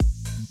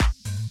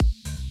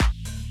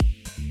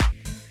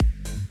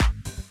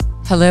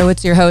Hello,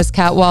 it's your host,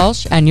 Kat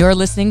Walsh, and you're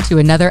listening to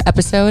another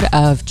episode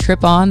of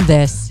Trip on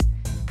This.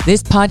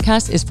 This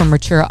podcast is for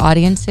mature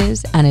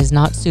audiences and is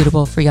not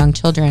suitable for young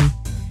children.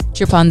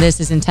 Trip on This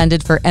is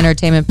intended for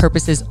entertainment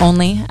purposes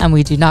only, and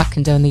we do not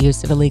condone the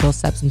use of illegal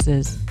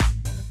substances.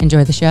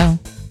 Enjoy the show.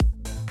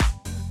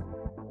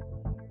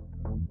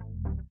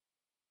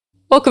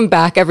 Welcome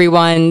back,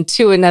 everyone,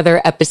 to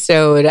another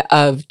episode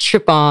of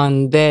Trip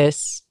on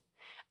This.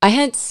 I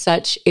had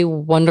such a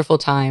wonderful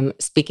time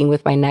speaking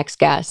with my next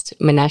guest,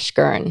 Manesh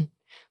Gurn.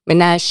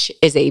 Manesh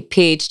is a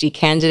PhD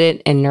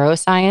candidate in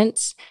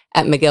neuroscience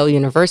at McGill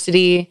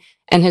University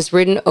and has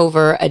written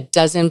over a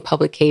dozen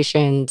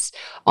publications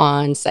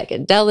on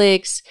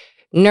psychedelics,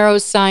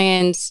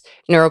 neuroscience,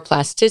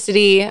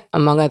 neuroplasticity,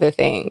 among other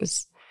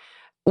things.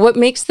 What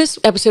makes this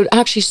episode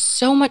actually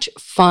so much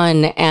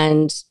fun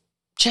and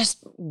just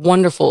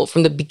wonderful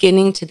from the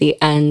beginning to the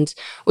end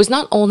was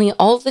not only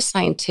all of the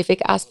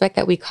scientific aspect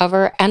that we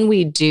cover, and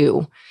we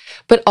do,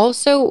 but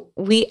also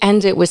we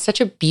end it with such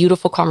a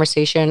beautiful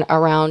conversation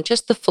around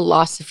just the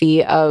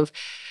philosophy of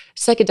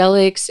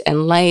psychedelics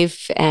and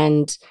life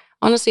and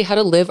honestly how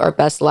to live our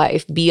best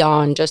life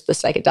beyond just the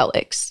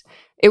psychedelics.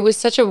 It was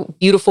such a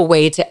beautiful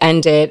way to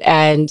end it,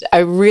 and I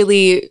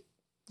really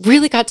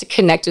got to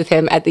connect with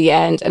him at the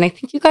end. And I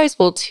think you guys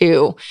will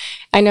too.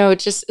 I know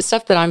just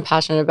stuff that I'm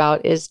passionate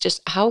about is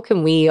just how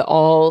can we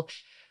all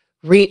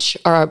reach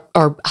our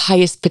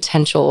highest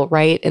potential,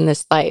 right, in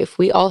this life.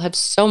 We all have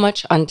so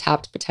much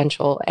untapped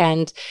potential.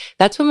 And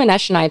that's what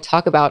Manesh and I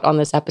talk about on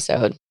this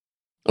episode.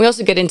 We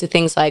also get into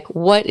things like,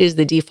 what is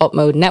the default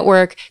mode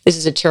network? This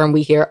is a term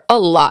we hear a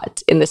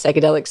lot in the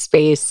psychedelic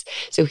space.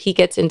 So he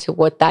gets into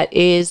what that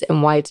is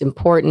and why it's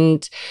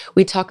important.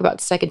 We talk about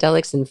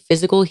psychedelics and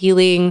physical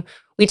healing.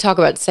 We talk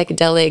about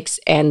psychedelics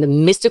and the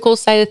mystical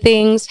side of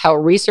things, how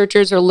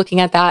researchers are looking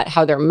at that,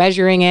 how they're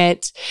measuring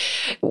it.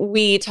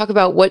 We talk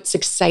about what's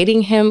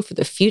exciting him for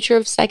the future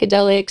of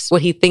psychedelics,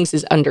 what he thinks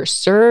is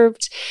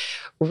underserved.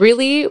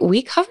 Really,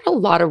 we covered a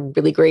lot of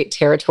really great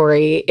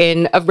territory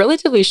in a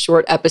relatively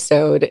short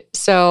episode.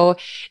 So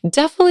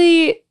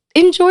definitely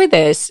enjoy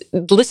this.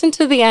 Listen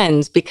to the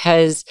end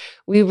because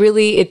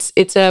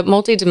it's a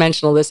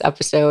multidimensional, this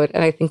episode,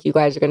 and I think you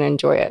guys are going to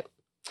enjoy it.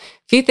 A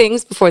few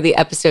things before the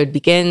episode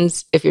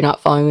begins. If you're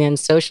not following me on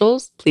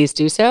socials, please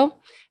do so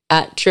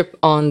at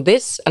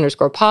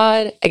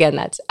 @triponthis_pod. Again,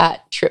 that's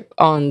at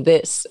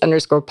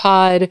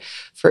 @triponthis_pod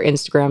for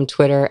Instagram,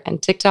 Twitter,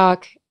 and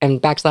TikTok,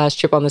 and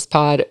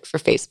 /triponthispod for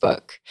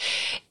Facebook.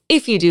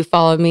 If you do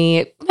follow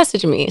me,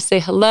 message me, say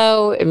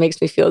hello. It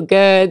makes me feel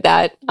good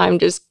that I'm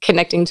just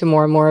connecting to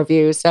more and more of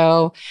you.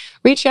 So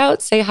reach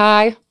out, say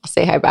hi. I'll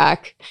say hi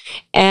back.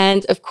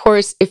 And of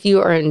course, if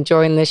you are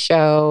enjoying this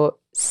show,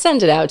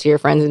 send it out to your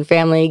friends and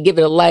family. Give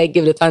it a like,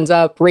 give it a thumbs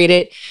up, rate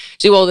it,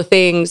 do all the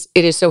things.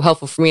 It is so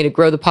helpful for me to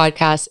grow the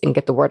podcast and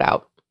get the word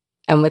out.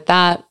 And with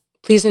that,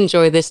 please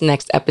enjoy this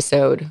next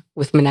episode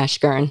with Manesh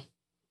Gurn.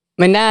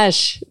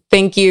 Manesh,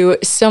 thank you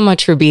so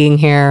much for being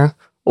here.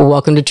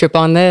 Welcome to Trip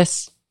on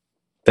This.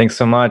 Thanks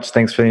so much.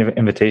 Thanks for the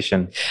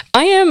invitation.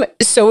 I am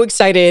so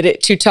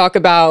excited to talk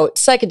about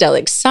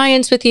psychedelic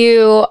science with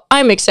you.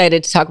 I'm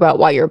excited to talk about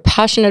why you're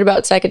passionate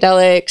about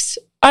psychedelics.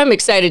 I'm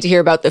excited to hear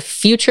about the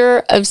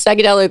future of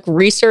psychedelic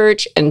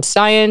research and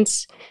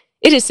science.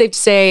 It is safe to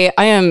say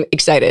I am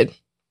excited.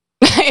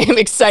 I am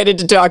excited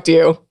to talk to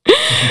you.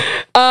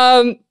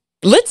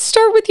 Let's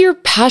start with your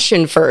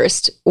passion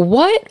first.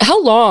 When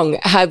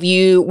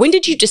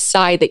did you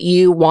decide that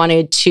you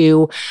wanted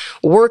to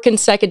work in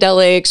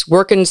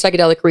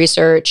psychedelic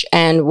research,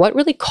 and what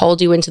really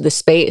called you into the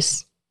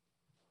space?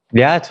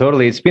 Yeah,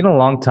 totally. It's been a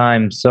long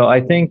time. So I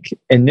think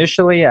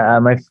initially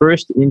my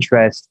first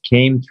interest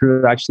came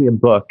through actually a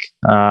book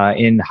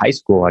in high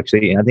school,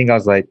 actually. I think I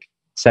was like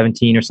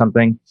 17 or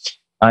something.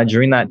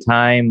 During that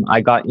time, I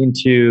got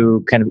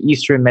into kind of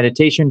Eastern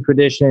meditation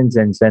traditions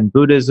and Zen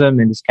Buddhism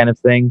and this kind of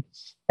thing.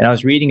 And I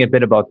was reading a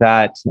bit about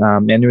that.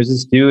 And there was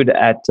this dude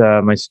at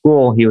my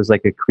school. He was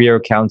like a career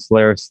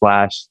counselor /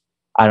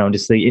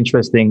 just the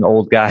interesting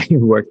old guy who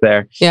worked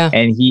there. Yeah.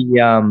 And he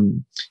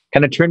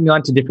kind of turned me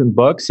on to different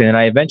books. And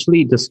I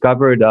eventually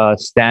discovered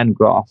Stan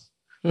Grof,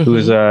 who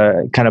was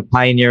a kind of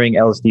pioneering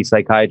LSD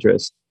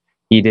psychiatrist.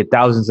 He did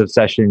thousands of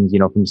sessions,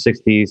 from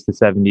 60s to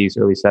 70s,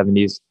 early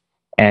 70s.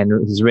 And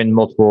he's written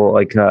multiple,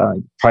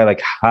 probably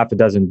like half a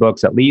dozen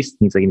books at least.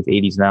 He's like in his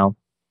 80s now.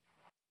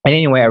 And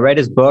anyway, I read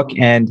his book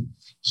and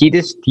he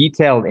just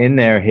detailed in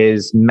there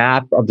his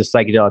map of the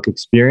psychedelic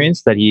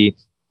experience that he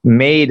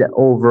made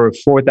over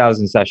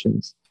 4,000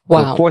 sessions.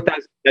 Wow. So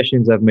 4,000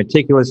 sessions of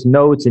meticulous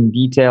notes and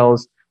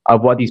details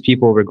of what these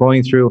people were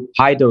going through.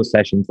 High dose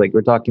sessions, like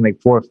we're talking like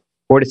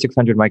 400 to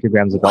 600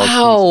 micrograms of LSD.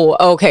 Wow.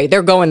 Okay,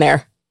 they're going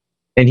there.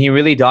 And he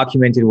really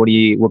documented what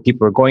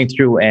people were going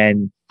through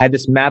and had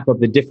this map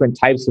of the different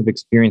types of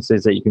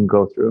experiences that you can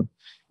go through.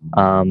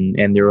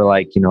 And there were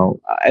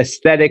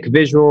aesthetic,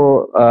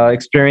 visual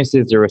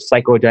experiences. There were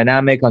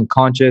psychodynamic,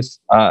 unconscious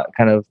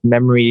kind of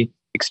memory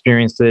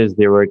experiences.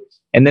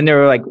 And then there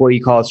were like what he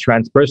calls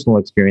transpersonal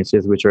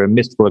experiences, which are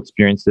mystical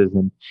experiences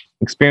and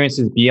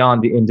experiences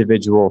beyond the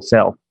individual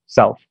self.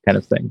 self kind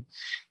of thing.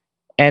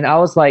 And I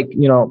was like,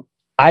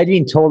 I'd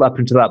been told up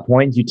until that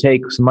point, you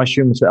take some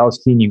mushrooms or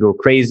LSD and you go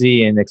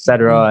crazy and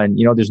etc. And,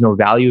 there's no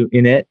value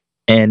in it.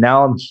 And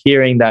now I'm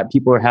hearing that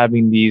people are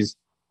having these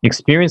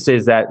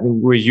experiences that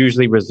were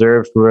usually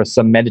reserved for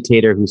some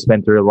meditator who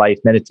spent their life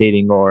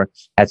meditating or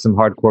had some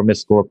hardcore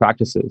mystical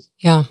practices.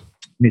 Yeah.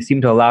 They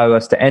seem to allow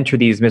us to enter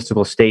these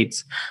mystical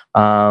states,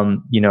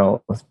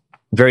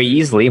 very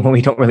easily when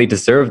we don't really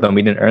deserve them.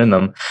 We didn't earn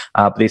them,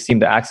 but they seem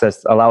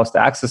to allow us to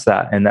access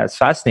that. And that's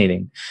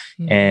fascinating.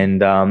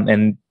 And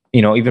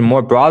even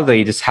more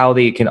broadly, just how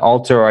they can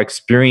alter our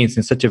experience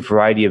in such a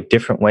variety of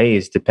different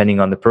ways,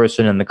 depending on the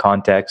person and the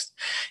context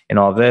and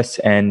all of this.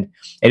 And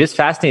it just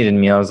fascinated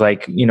me. I was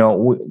like,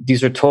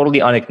 these are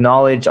totally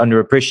unacknowledged,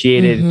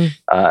 underappreciated,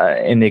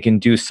 and they can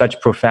do such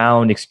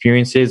profound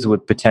experiences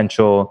with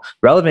potential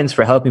relevance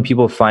for helping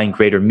people find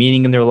greater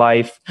meaning in their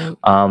life,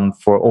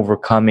 for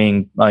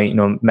overcoming,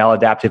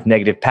 maladaptive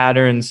negative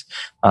patterns,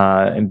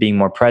 and being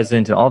more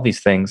present and all these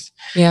things.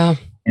 Yeah.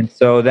 And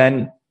so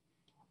then,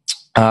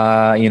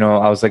 I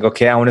was like,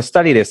 okay, I want to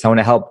study this. I want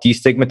to help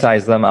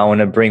destigmatize them. I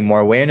want to bring more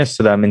awareness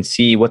to them and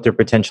see what their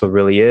potential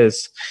really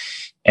is.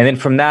 And then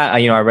from that,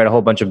 I read a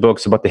whole bunch of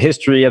books about the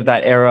history of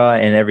that era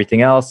and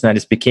everything else. And I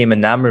just became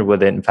enamored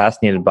with it and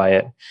fascinated by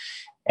it.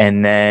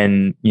 And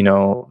then,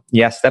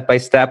 step by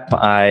step,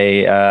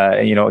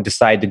 I,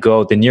 decided to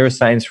go the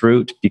neuroscience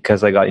route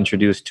because I got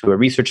introduced to a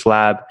research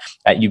lab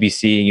at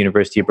UBC,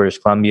 University of British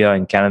Columbia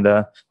in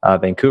Canada,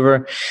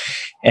 Vancouver.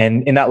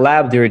 And in that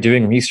lab, they were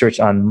doing research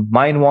on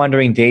mind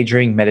wandering,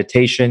 daydreaming,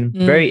 meditation,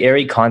 very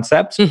airy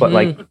concepts, but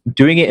like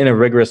doing it in a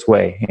rigorous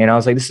way. And I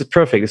was like, this is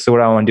perfect. This is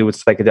what I want to do with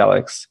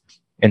psychedelics.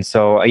 And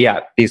so,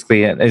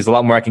 basically there's a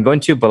lot more I can go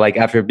into, but like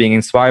after being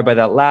inspired by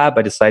that lab,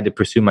 I decided to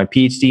pursue my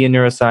PhD in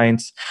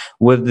neuroscience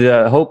with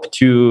the hope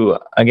to,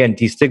 again,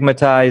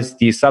 destigmatize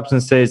these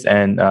substances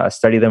and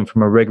study them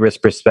from a rigorous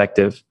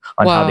perspective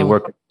on how they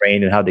work in the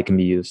brain and how they can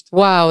be used.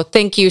 Wow.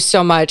 Thank you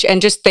so much.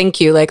 And just thank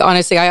you. Like,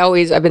 honestly,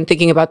 I've been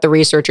thinking about the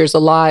researchers a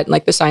lot,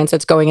 like the science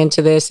that's going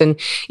into this. And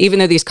even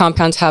though these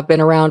compounds have been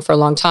around for a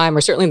long time,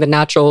 or certainly the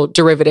natural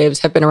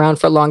derivatives have been around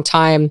for a long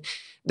time,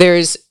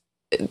 there's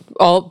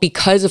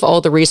because of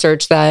all the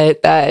research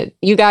that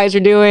you guys are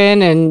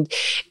doing, and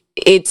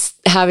it's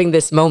having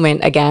this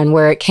moment again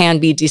where it can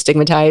be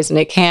destigmatized and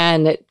it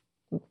can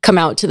come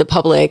out to the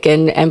public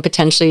and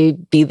potentially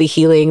be the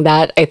healing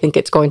that I think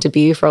it's going to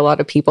be for a lot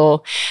of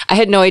people. I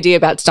had no idea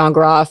about Stan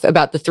Grof,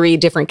 about the 3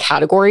 different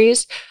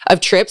categories of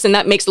trips, and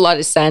that makes a lot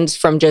of sense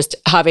from just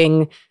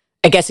having,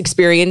 I guess,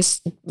 experience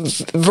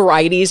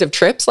varieties of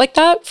trips like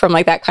that, from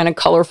like that kind of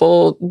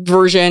colorful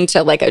version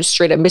to like a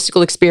straight up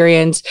mystical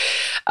experience.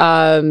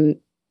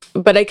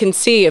 But I can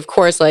see, of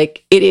course,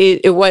 like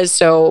it was,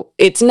 so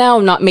it's now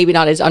maybe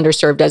not as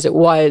underserved as it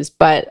was,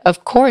 but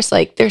of course,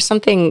 like there's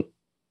something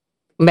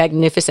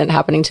magnificent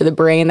happening to the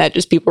brain that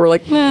just people were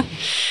like, nah.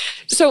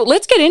 So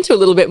let's get into a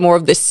little bit more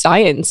of the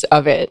science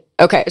of it.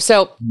 Okay.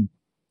 So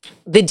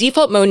the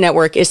default mode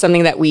network is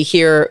something that we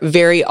hear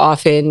very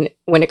often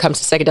when it comes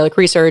to psychedelic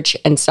research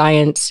and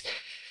science.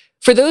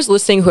 For those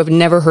listening who have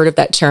never heard of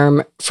that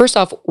term, first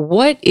off,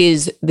 what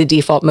is the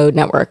default mode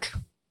network?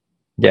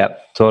 Yeah,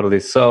 totally.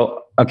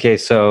 So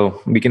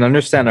we can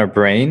understand our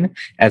brain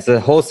as a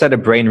whole set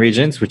of brain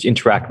regions which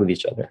interact with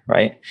each other,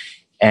 right?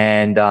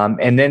 And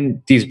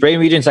then these brain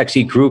regions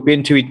actually group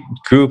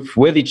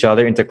with each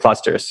other into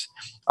clusters.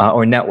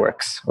 Or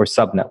networks or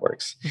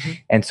subnetworks.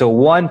 And so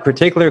one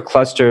particular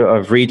cluster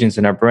of regions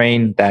in our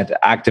brain that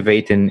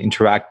activate and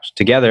interact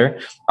together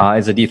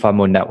is a default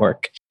mode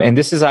network. And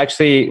this is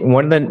actually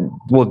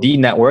the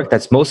network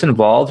that's most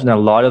involved in a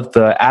lot of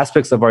the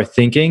aspects of our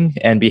thinking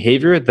and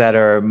behavior that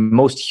are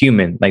most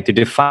human, like to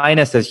define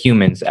us as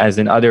humans, as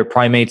in other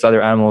primates,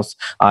 other animals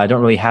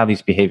don't really have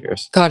these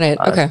behaviors. Got it.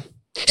 Okay.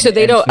 So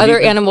they don't,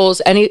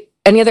 animals, any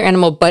other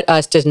animal but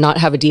us does not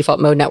have a default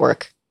mode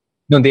network.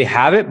 No, they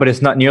have it, but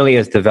it's not nearly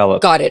as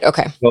developed. Got it.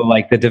 Okay. So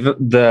like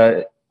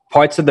the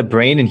parts of the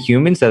brain in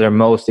humans that are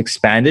most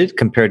expanded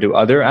compared to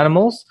other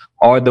animals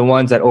are the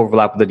ones that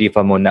overlap with the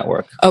default mode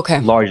network. Okay.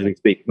 Largely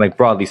speaking, like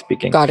broadly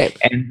speaking. Got it.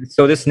 And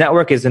so this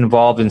network is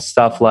involved in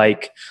stuff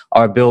like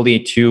our ability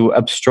to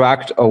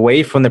abstract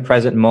away from the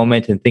present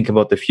moment and think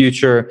about the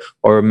future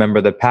or remember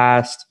the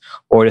past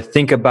or to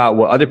think about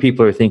what other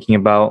people are thinking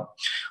about.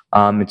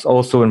 It's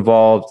also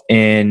involved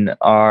in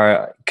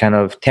our kind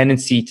of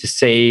tendency to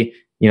say,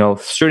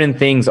 certain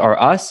things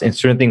are us and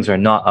certain things are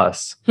not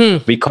us.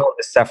 We call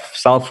it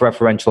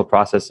self-referential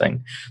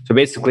processing. So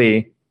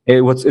basically,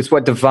 it's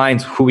what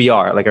defines who we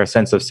are, like our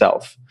sense of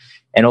self.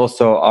 And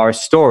also our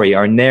story,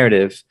 our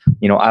narrative.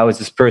 I was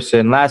this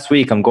person last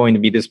week. I'm going to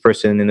be this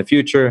person in the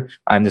future.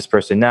 I'm this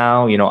person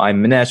now.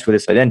 I'm Manesh with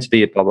this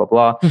identity, blah, blah,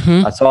 blah.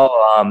 That's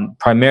all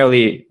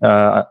primarily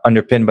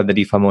underpinned by the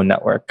default mode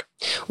network.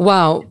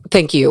 Wow.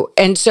 Thank you.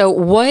 And so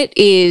what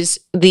is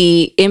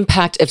the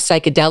impact of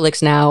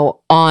psychedelics now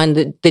on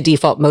the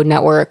default mode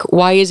network?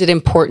 Why is it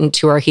important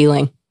to our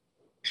healing?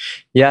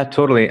 Yeah,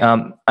 totally.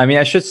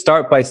 I should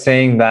start by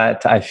saying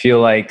that I feel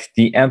like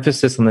the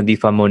emphasis on the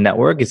default mode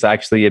network is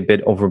actually a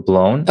bit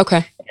overblown.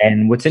 Okay.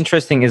 And what's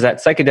interesting is that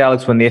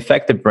psychedelics, when they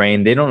affect the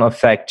brain, they don't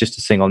affect just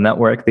a single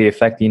network; they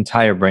affect the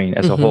entire brain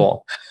as a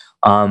whole.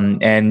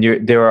 And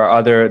there are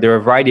a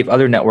variety of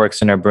other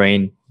networks in our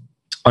brain.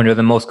 Under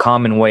the most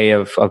common way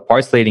of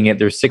parcellating it,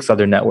 there's 6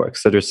 other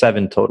networks. So there's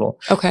 7 total.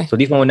 Okay. So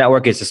D1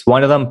 network is just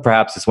one of them.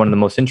 Perhaps it's one of the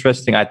most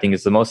interesting. I think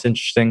it's the most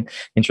interesting.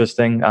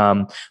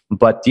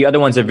 But the other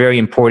ones are very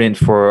important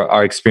for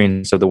our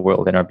experience of the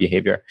world and our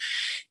behavior.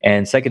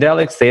 And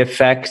psychedelics, they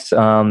affect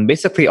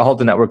basically all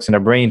the networks in our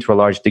brain to a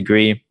large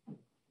degree.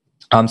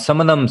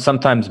 Some of them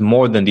sometimes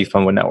more than the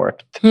D1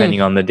 network,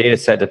 depending on the data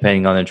set,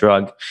 depending on the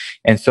drug.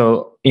 And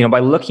so, by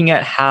looking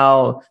at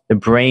how the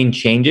brain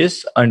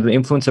changes under the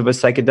influence of a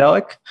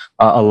psychedelic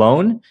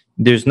alone,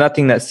 there's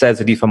nothing that says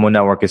the D1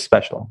 network is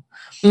special.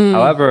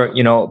 However,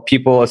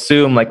 people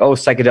assume like, oh,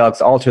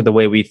 psychedelics alter the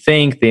way we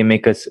think. They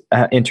make us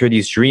enter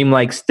these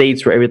dreamlike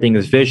states where everything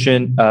is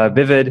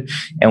vivid,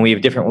 and we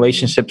have different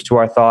relationships to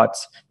our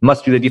thoughts. It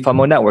must be the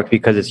D1 network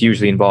because it's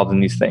usually involved in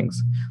these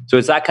things. So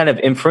it's that kind of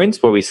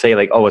inference where we say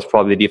like, oh, it's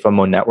probably the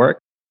D1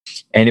 network.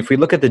 And if we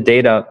look at the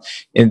data,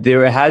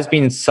 there has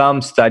been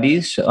some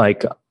studies,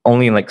 like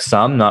only like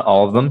some, not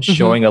all of them,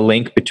 showing a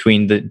link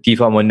between the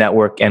D1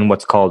 network and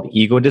what's called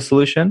ego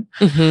dissolution.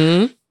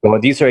 Well,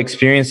 these are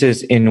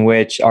experiences in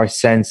which our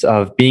sense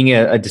of being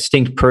a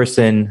distinct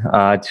person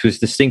who's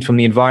distinct from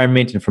the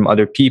environment and from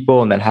other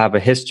people, and that has a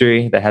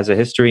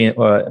history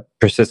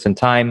persists in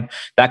time,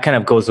 that kind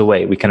of goes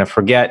away. We kind of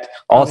forget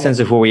all sense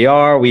of who we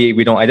are.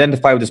 We don't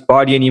identify with this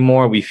body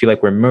anymore. We feel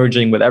like we're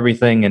merging with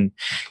everything, and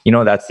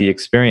that's the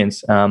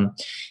experience.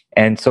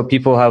 And so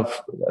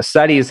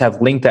studies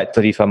have linked that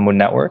to the D1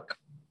 network.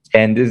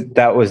 And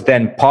that was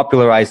then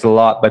popularized a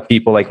lot by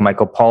people like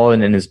Michael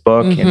Pollan in his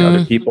book and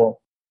other people.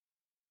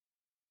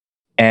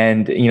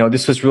 And,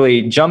 this was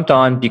really jumped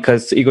on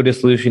because ego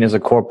dissolution is a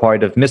core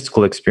part of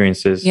mystical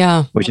experiences,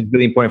 which is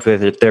really important for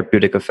the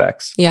therapeutic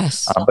effects.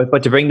 Yes.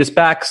 But to bring this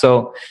back,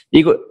 so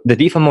the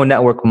D1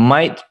 network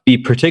might be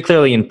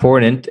particularly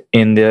important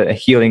in the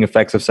healing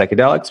effects of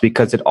psychedelics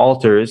because it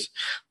alters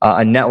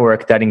a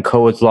network that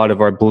encodes a lot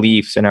of our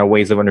beliefs and our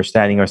ways of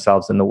understanding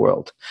ourselves in the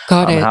world.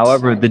 Got it.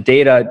 However, the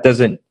data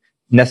doesn't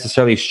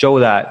necessarily show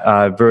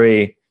that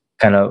very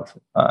kind of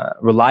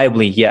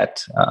reliably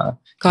yet.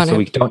 So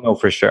we don't know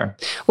for sure.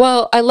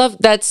 Well, I love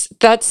that's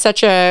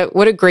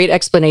what a great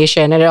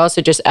explanation. And it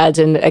also just adds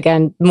in,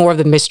 again, more of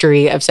the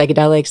mystery of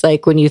psychedelics.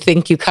 Like when you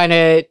think you kind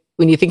of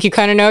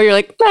know, you're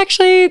like,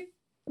 actually,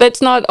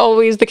 that's not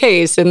always the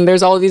case. And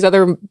there's all these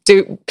other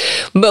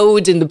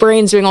modes and the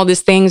brain's doing all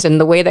these things and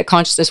the way that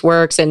consciousness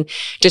works and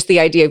just the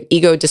idea of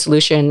ego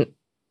dissolution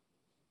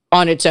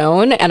on its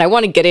own. And I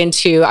want to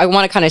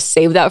kind of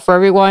save that for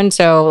everyone.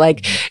 So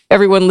like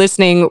everyone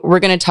listening, we're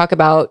going to talk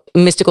about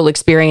mystical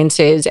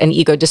experiences and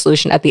ego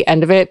dissolution at the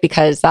end of it,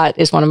 because that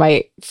is one of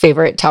my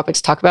favorite topics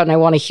to talk about. And I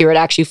want to hear it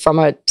actually from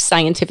a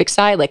scientific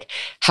side, like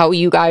how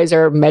you guys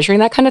are measuring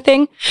that kind of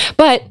thing.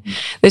 But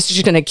this is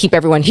just going to keep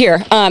everyone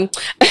here.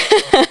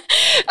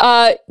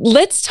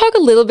 Let's talk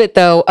a little bit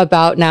though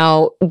about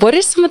now, what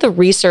is some of the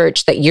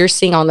research that you're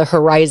seeing on the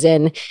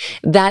horizon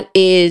that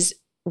is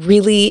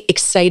really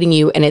exciting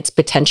you and its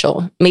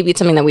potential? Maybe it's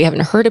something that we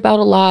haven't heard about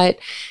a lot,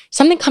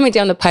 something coming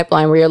down the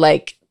pipeline where you're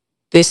like,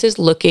 this is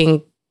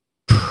looking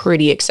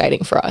pretty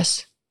exciting for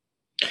us.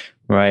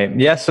 Right.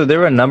 Yeah. So there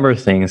are a number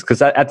of things,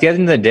 because at the end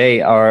of the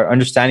day, our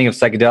understanding of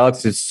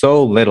psychedelics is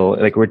so little.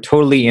 Like we're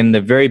totally in the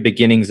very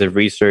beginnings of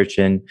research,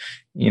 and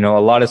a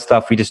lot of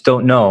stuff we just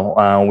don't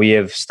know. We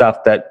have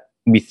stuff that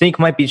we think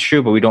might be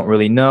true, but we don't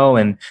really know,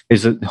 and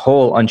there's a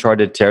whole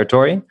uncharted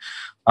territory.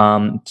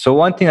 So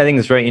one thing I think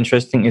is very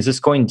interesting is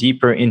just going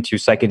deeper into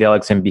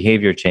psychedelics and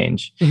behavior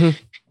change.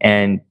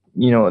 And,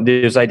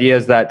 there's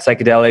ideas that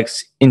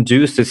psychedelics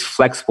induce this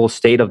flexible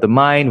state of the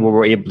mind where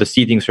we're able to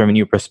see things from a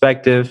new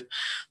perspective.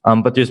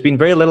 But there's been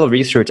very little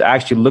research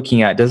actually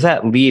looking at, does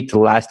that lead to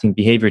lasting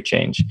behavior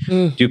change?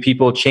 Do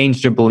people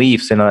change their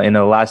beliefs in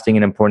a lasting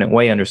and important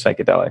way under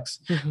psychedelics?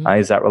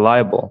 Is that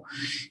reliable?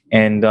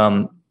 And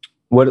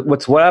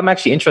what I'm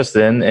actually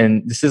interested in,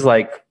 and this is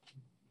like,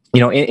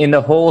 in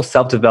the whole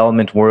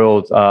self-development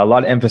world, a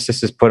lot of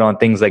emphasis is put on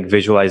things like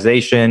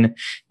visualization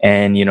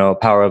and,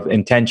 power of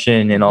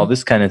intention and all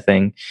this kind of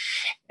thing.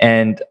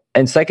 And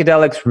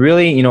psychedelics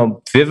really,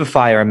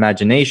 vivify our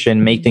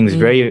imagination, make things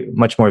very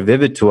much more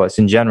vivid to us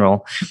in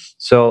general.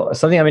 So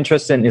something I'm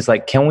interested in is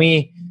like, can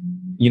we,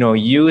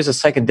 use a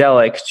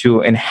psychedelic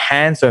to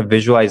enhance our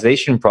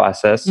visualization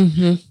process,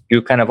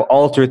 to kind of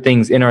alter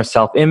things in our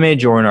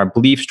self-image or in our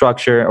belief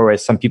structure, or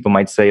as some people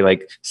might say,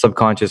 like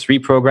subconscious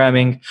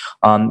reprogramming.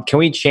 Can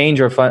we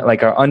change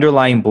our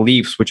underlying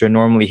beliefs, which are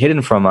normally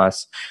hidden from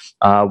us,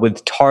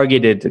 with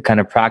targeted kind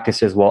of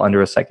practices while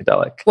under a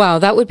psychedelic? Wow,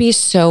 that would be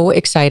so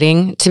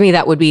exciting. To me,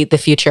 that would be the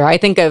future. I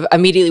think of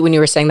immediately when you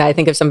were saying that, I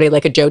think of somebody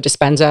like a Joe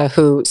Dispenza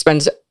who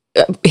spends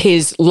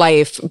his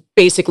life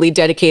basically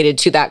dedicated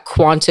to that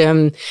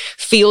quantum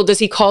field, as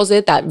he calls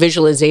it, that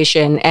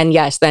visualization. And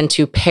yes, then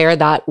to pair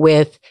that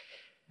with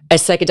a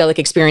psychedelic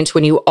experience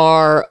when you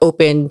are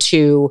open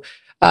to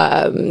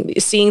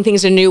seeing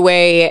things in a new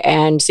way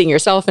and seeing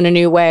yourself in a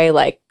new way,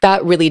 like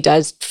that really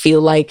does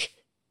feel like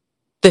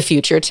the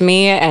future to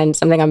me, and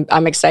something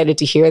I'm excited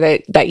to hear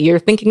that you're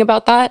thinking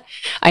about that.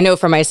 I know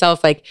for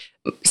myself, like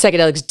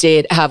psychedelics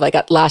did have like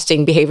a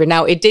lasting behavior.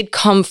 Now it did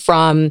come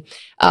from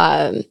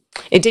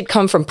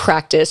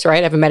practice, right?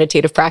 I have a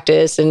meditative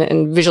practice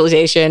and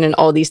visualization and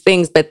all these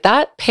things, but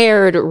that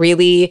paired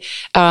really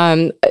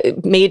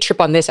made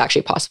Trip on This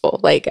actually possible.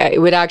 Like I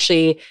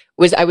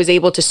was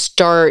able to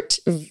start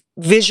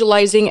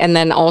visualizing and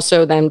then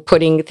also then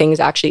putting things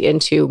actually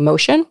into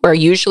motion, where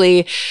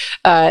usually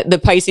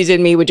the Pisces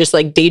in me would just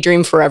like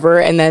daydream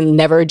forever and then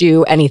never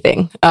do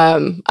anything.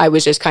 I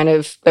would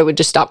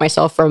just stop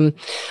myself from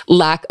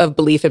lack of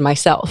belief in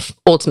myself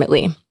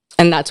ultimately.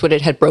 And that's what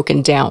it had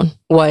broken down,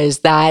 was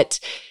that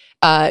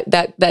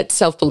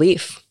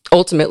self-belief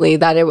ultimately,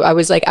 that I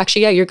was like,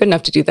 actually, yeah, you're good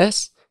enough to do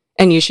this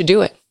and you should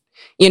do it.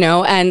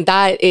 And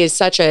that is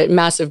such a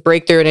massive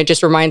breakthrough. And it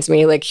just reminds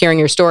me, like hearing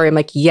your story, I'm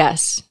like,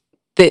 yes.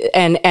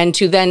 And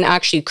to then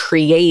actually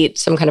create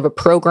some kind of a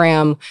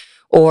program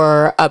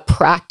or a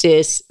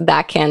practice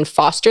that can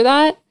foster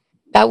that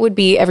would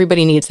be,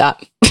 everybody needs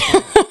that,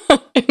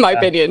 in my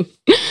opinion.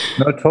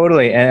 No,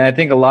 totally. And I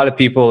think a lot of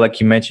people, like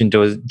you mentioned,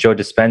 Joe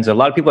Dispenza, a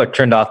lot of people are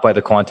turned off by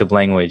the quantum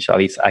language, at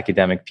least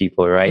academic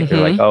people, right? Mm-hmm.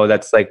 They're like, oh,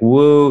 that's like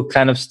woo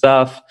kind of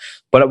stuff.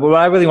 But what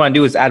I really want to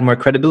do is add more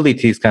credibility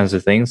to these kinds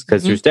of things,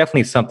 because there's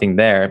definitely something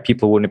there.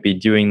 People wouldn't be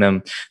doing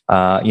them,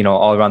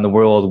 all around the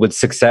world with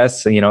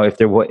success,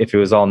 if it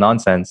was all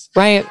nonsense.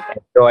 Right.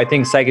 So I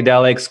think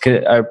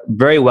psychedelics are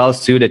very well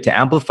suited to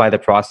amplify the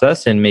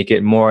process and make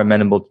it more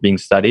amenable to being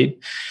studied.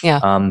 Yeah.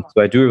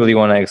 So I do really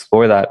want to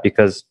explore that,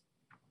 because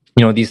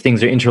these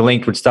things are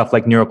interlinked with stuff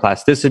like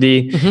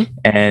neuroplasticity,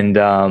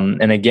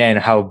 and again,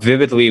 how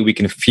vividly we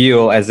can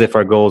feel as if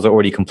our goals are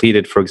already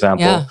completed, for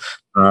example,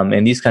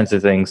 and these kinds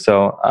of things.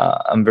 So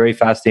I'm very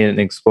fascinated in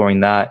exploring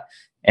that.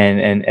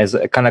 And as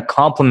a kind of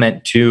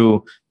complement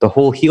to the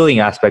whole healing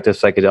aspect of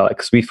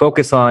psychedelics, we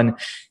focus on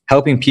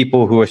helping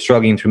people who are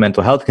struggling through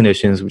mental health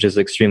conditions, which is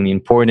extremely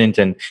important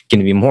and going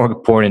to be more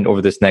important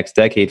over this next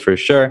decade for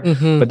sure.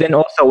 But then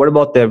also, what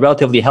about the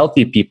relatively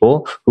healthy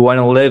people who want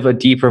to live a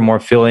deeper, more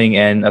filling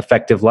and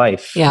effective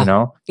life? Yeah.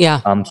 So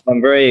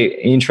I'm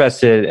very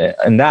interested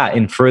in that,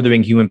 in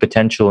furthering human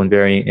potential in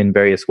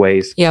various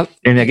ways. Yep.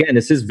 And again,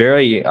 this is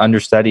very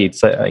understudied,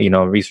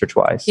 research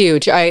wise.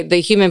 Huge. The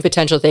human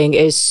potential thing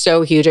is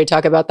so huge. I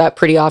talk about that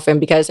pretty often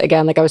because,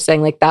 again, like I was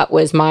saying, like that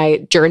was my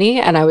journey,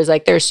 and I was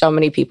like, there's so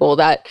many people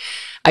that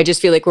I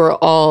just feel like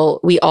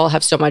we all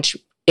have so much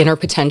inner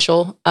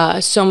potential,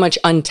 so much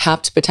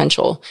untapped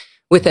potential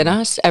within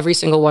us, every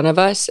single one of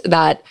us,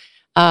 that,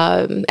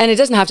 and it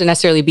doesn't have to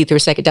necessarily be through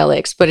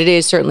psychedelics, but it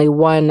is certainly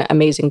one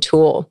amazing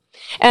tool.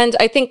 And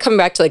I think coming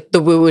back to like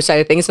the woo-woo side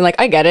of things, and like,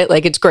 I get it,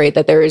 like it's great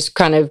that there is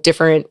kind of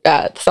different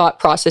thought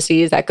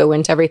processes that go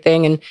into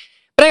everything.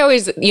 But I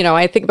always,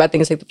 I think about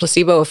things like the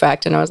placebo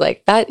effect, and I was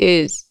like, that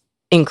is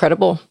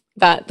incredible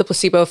that the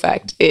placebo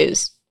effect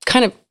is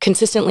kind of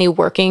consistently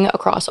working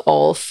across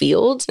all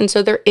fields. And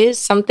so there's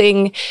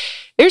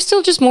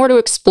still just more to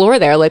explore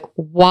there. Like,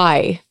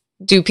 why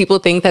do people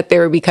think that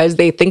because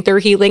they think they're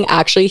healing,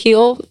 actually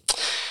heal?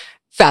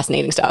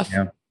 Fascinating stuff.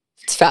 Yeah.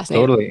 It's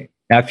fascinating. Totally.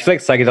 And I feel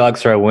like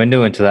psychedelics are a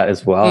window into that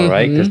as well,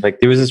 right? Because like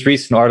there was this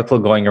recent article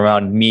going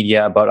around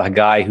media about a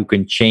guy who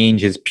can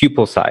change his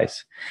pupil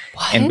size.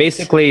 What? And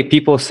basically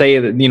people say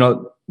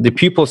that, the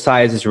pupil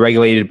size is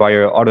regulated by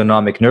your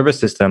autonomic nervous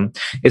system.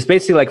 It's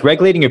basically like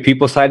regulating your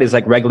pupil size is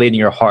like regulating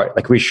your heart.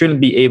 Like we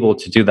shouldn't be able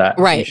to do that.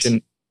 Right.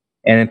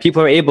 And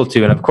people are able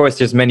to. And of course,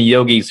 there's many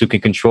yogis who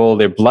can control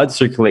their blood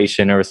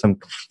circulation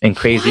and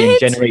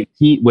generate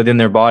heat within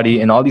their body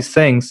and all these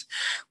things,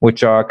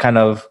 which are kind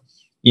of,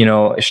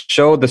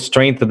 show the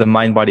strength of the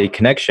mind-body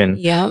connection.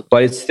 Yeah.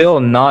 But it's still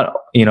not,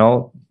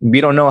 we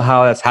don't know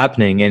how that's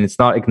happening, and it's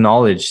not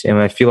acknowledged. And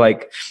I feel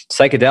like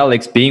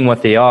psychedelics, being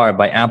what they are,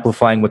 by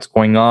amplifying what's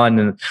going on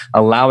and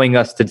allowing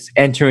us to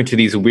enter into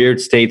these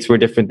weird states where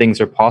different things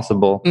are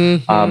possible,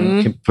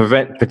 can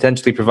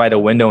potentially provide a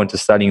window into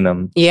studying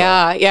them.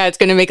 Yeah. Yeah. It's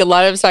going to make a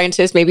lot of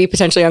scientists maybe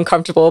potentially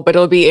uncomfortable, but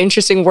it'll be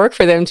interesting work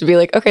for them to be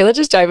like, okay, let's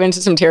just dive into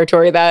some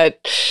territory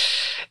that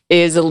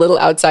is a little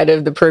outside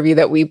of the purview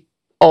that we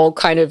all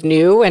kind of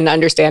knew, and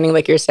understanding,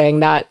 like you're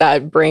saying,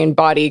 that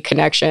brain-body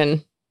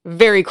connection.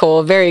 Very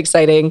cool, very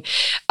exciting.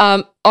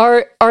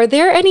 Are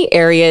there any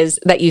areas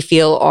that you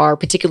feel are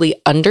particularly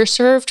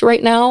underserved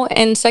right now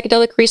in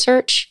psychedelic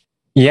research?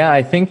 Yeah,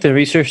 I think the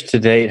research to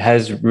date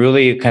has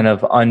really kind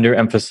of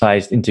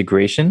underemphasized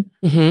integration,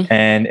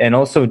 and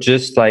also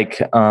just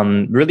like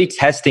really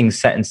testing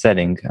set and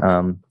setting.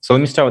 So let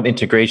me start with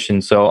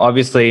integration. So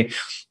obviously,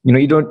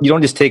 you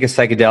don't just take a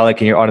psychedelic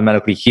and you're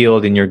automatically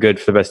healed and you're good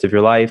for the rest of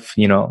your life.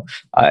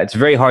 It's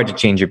very hard to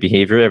change your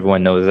behavior.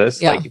 Everyone knows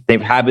this. Yeah.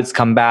 Like, habits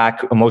come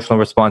back, emotional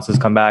responses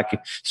come back. As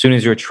soon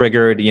as you're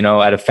triggered,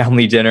 at a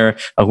family dinner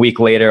a week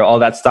later, all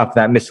that stuff,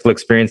 that mystical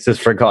experience is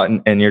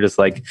forgotten, and you're just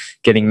like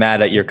getting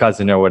mad at your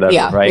cousin or whatever.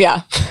 Yeah, right?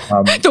 Yeah.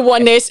 The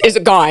oneness is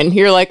gone.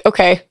 You're like,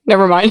 okay,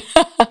 never mind.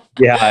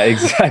 Yeah,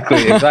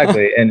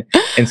 exactly.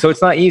 And so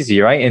it's not easy,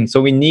 right? And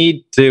so we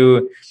need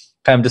to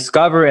kind of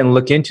discover and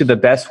look into the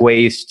best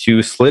ways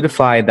to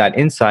solidify that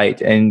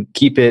insight and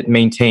keep it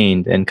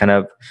maintained and kind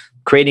of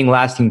creating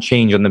lasting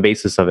change on the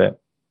basis of it.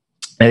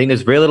 I think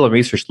there's very little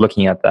research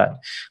looking at that.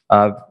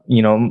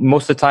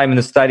 Most of the time in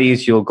the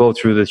studies, you'll go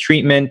through the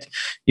treatment,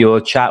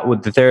 you'll chat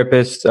with the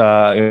therapist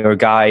or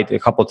guide a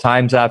couple of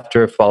times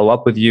after, follow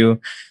up with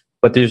you.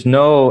 But there's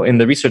no, in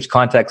the research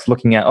context,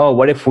 looking at,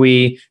 what if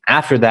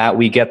after that,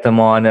 we get them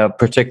on a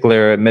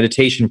particular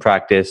meditation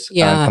practice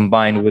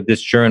combined with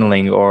this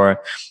journaling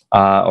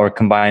or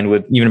combined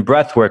with even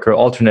breath work or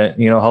alternate,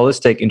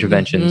 holistic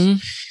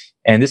interventions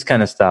and this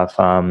kind of stuff.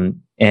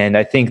 And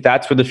I think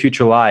that's where the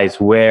future lies,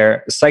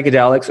 where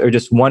psychedelics are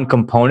just one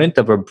component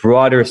of a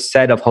broader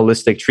set of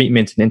holistic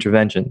treatments and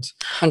interventions,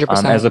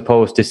 100%. As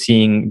opposed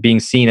to being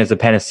seen as a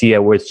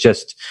panacea where it's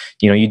just,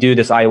 you do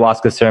this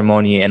ayahuasca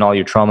ceremony and all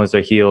your traumas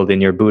are healed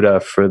and you're Buddha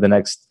for the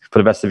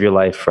rest of your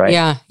life, right?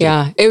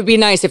 Yeah. It would be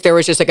nice if there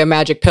was just like a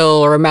magic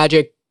pill or a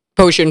magic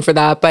potion for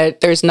that, but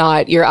there's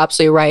not. You're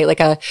absolutely right. Like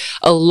a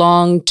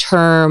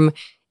long-term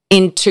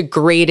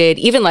integrated,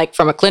 even like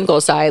from a clinical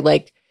side,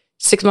 like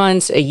 6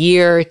 months, a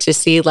year to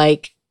see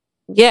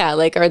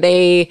are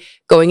they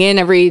going in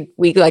every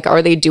week? Like,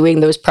 are they doing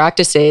those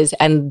practices?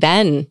 And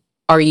then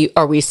are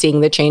we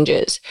seeing the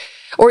changes?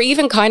 Or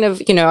even kind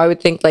of, I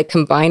would think like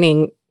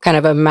combining kind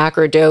of a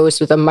macro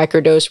dose with a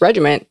microdose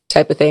regimen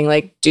type of thing.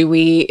 Like,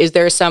 is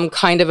there some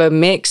kind of a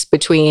mix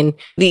between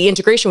the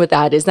integration with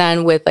that is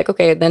then with like,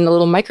 okay, then a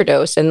little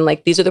microdose and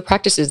like, these are the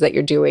practices that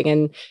you're doing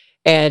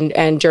and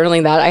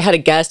journaling that. I had a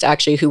guest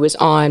actually who was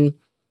on,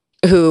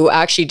 who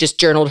actually just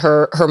journaled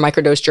her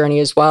microdose journey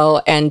as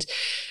well. And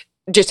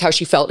just how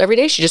she felt every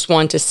day. She just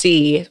wanted to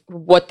see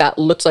what that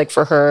looked like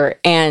for her.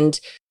 And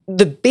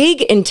the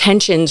big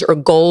intentions or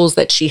goals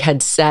that she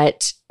had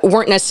set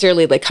weren't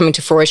necessarily like coming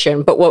to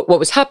fruition, but what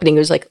was happening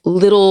was like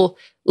little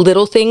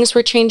things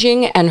were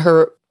changing, and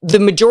the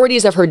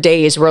majorities of her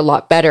days were a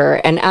lot better.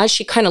 And as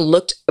she kind of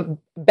looked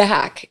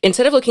back,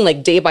 instead of looking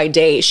like day by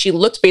day, she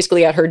looked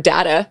basically at her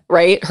data,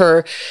 right?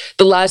 The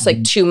last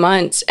like 2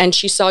 months, and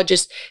she saw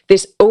just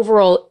this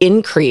overall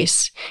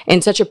increase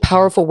in such a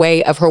powerful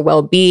way of her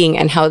well-being,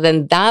 and how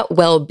then that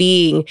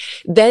well-being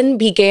then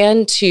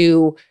began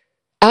to,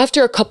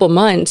 after a couple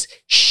months,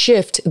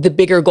 shift the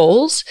bigger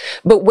goals.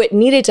 But what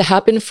needed to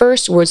happen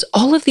first was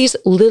all of these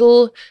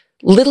little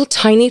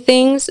tiny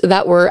things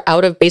that were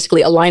out of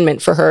basically alignment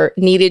for her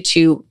needed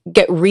to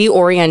get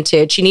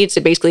reoriented. She needed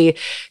to basically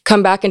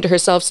come back into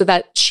herself so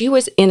that she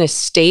was in a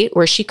state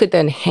where she could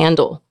then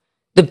handle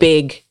the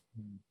big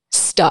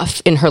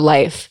stuff in her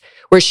life,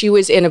 where she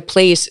was in a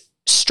place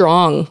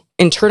strong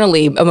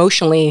internally,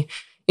 emotionally,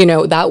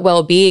 that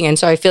well-being. And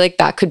so I feel like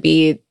that could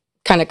be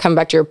kind of come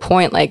back to your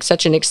point, like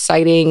such an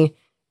exciting,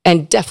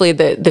 and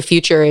definitely the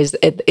future is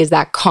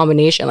that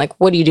combination. Like,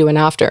 what are you doing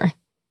after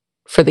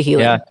for the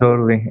healing? Yeah,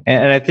 totally.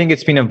 And I think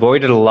it's been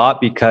avoided a lot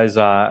because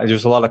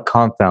there's a lot of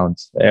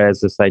confounds,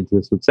 as the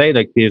scientists would say.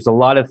 Like, there's a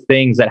lot of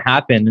things that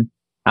happen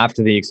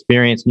after the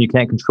experience, and you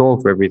can't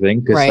control for everything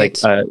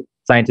because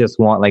scientists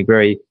want like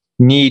very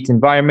neat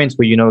environments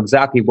where you know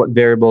exactly what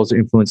variables are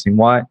influencing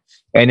what.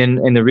 And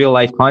in the real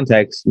life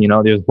context,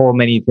 there's whole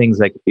many things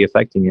that could be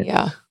affecting it.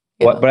 Yeah.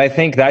 But I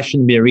think that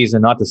shouldn't be a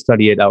reason not to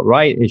study it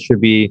outright. It should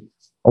be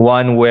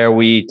one where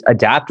we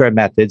adapt our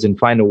methods and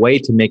find a way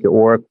to make it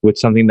work with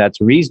something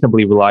that's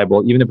reasonably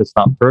reliable, even if it's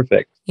not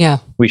perfect. Yeah.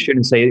 We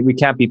shouldn't say we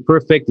can't be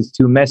perfect. It's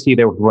too messy.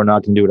 Therefore, we're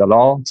not going to do it at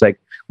all. It's like,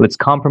 let's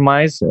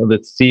compromise.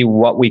 Let's see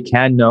what we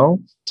can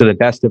know to the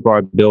best of our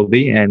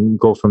ability and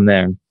go from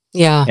there.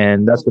 Yeah.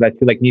 And that's what I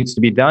feel like needs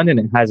to be done. And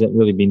it hasn't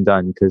really been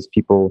done because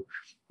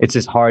it's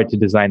just hard to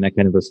design that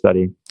kind of a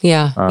study.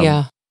 Yeah.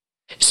 Yeah.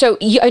 So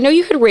I know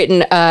you had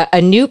written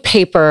a new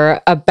paper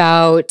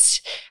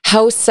about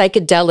how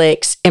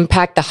psychedelics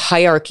impact the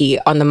hierarchy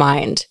on the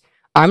mind.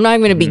 I'm not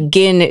even going to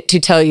begin to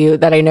tell you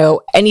that I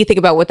know anything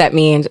about what that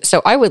means.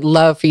 So I would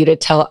love for you to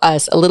tell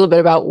us a little bit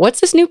about what's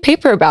this new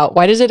paper about?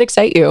 Why does it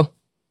excite you?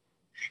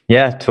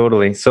 Yeah,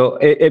 totally. So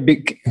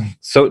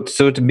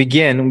so to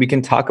begin, we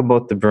can talk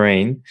about the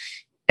brain.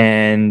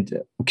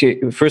 And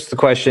first, the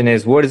question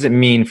is, what does it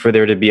mean for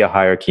there to be a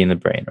hierarchy in the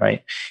brain,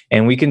 right?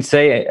 And we can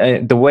say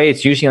the way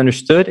it's usually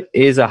understood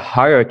is a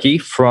hierarchy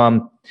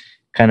from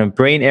kind of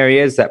brain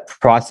areas that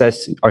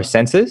process our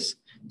senses.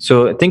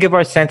 So think of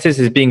our senses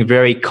as being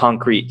very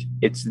concrete.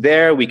 It's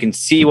there. We can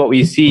see what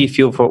we see,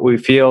 feel what we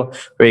feel,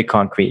 very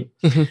concrete.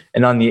 Mm-hmm.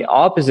 And on the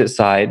opposite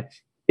side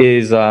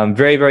is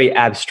very, very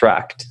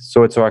abstract.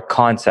 So it's our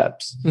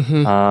concepts,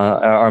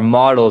 our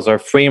models, our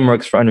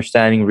frameworks for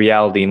understanding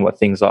reality and what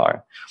things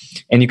are.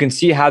 And you can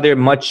see how they're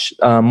much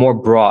more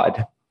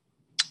broad.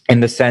 in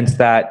the sense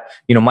that,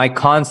 my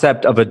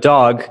concept of a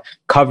dog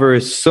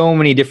covers so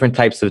many different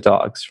types of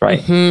dogs, right?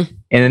 Mm-hmm.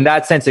 And in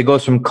that sense, it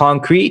goes from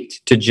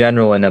concrete to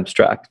general and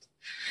abstract.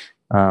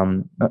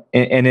 And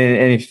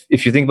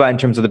if you think about it in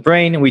terms of the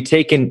brain, we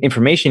take in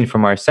information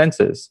from our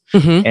senses.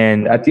 Mm-hmm.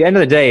 And at the end of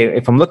the day,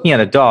 if I'm looking at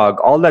a dog,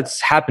 all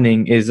that's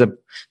happening is a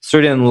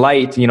certain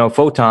light,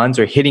 photons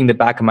are hitting the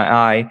back of my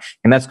eye,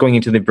 and that's going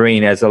into the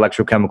brain as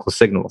electrochemical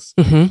signals.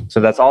 Mm-hmm. So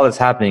that's all that's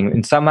happening.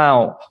 And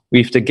somehow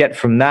we have to get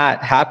from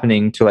that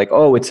happening to like,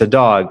 oh, it's a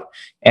dog.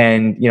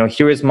 And,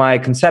 here is my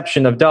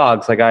conception of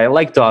dogs. Like, I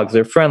like dogs.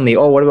 They're friendly.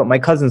 Oh, what about my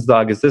cousin's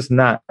dog? Is this and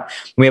that?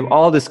 We have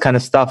all this kind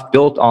of stuff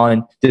built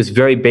on this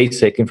very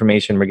basic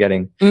information we're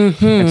getting.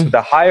 Mm-hmm. And so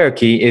the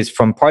hierarchy is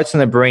from parts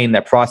in the brain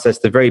that process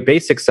the very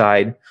basic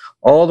side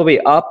all the way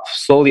up,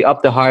 slowly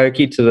up the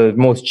hierarchy to the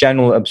most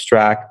general,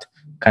 abstract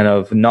kind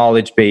of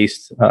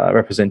knowledge-based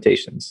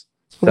representations.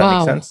 Does that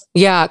make sense?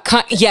 Yeah.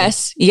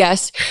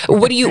 Yes.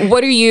 What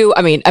are you,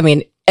 I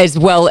mean, as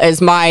well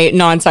as my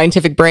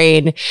non-scientific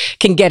brain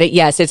can get it.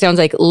 Yes. It sounds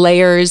like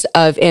layers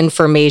of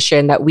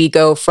information that we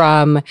go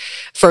from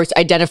first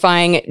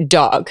identifying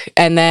dog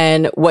and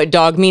then what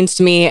dog means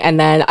to me. And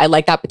then I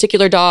like that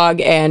particular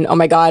dog and oh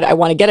my God, I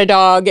want to get a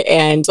dog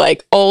and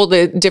like all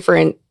the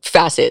different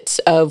facets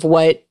of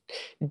what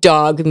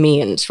dog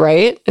means,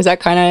 right? Is that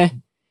kind of...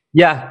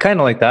 Yeah, kind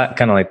of like that.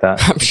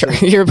 I'm sure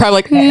you're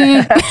probably like,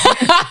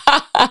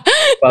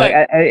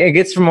 Well, it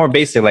gets more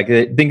basic. Like,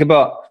 think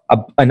about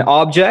an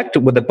object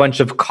with a bunch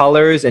of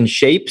colors and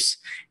shapes.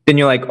 Then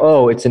you're like,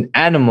 oh, it's an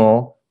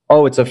animal.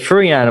 Oh, it's a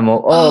furry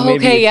animal. Oh,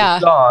 maybe it's a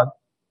dog.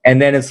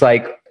 And then it's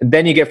like,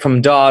 then you get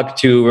from dog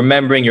to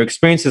remembering your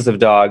experiences of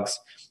dogs,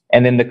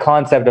 and then the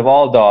concept of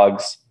all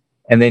dogs.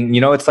 And then,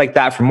 it's like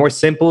that from more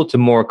simple to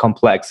more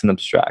complex and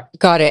abstract.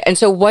 Got it. And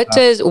so what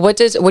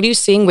are you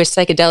seeing with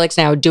psychedelics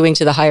now doing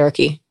to the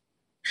hierarchy?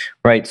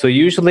 Right. So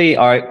usually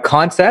our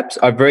concepts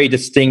are very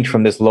distinct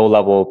from this low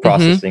level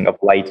processing of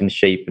light and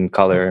shape and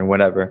color and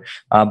whatever.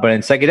 But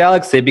in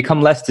psychedelics, they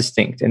become less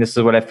distinct. And this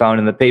is what I found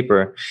in the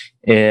paper,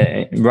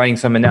 writing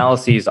some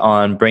analyses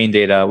on brain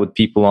data with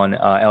people on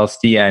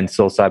LSD and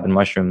psilocybin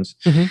mushrooms.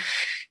 Mm-hmm.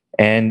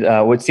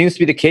 And what seems to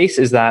be the case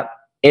is that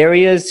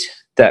areas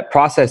that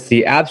process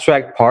the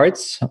abstract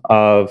parts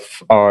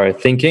of our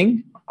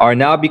thinking are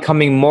now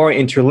becoming more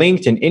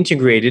interlinked and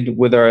integrated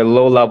with our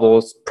low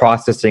levels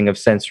processing of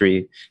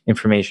sensory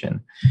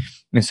information.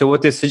 And so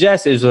what this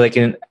suggests is like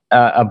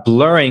a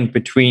blurring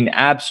between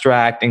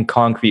abstract and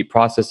concrete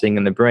processing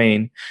in the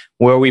brain,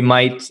 where we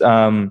might,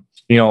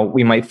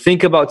 we might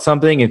think about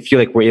something and feel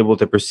like we're able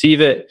to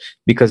perceive it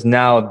because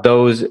now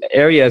those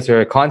areas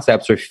or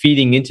concepts are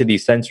feeding into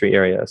these sensory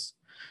areas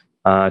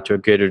to a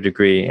greater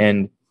degree.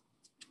 And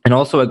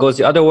also it goes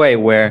the other way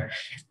where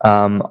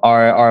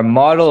our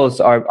models,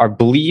 our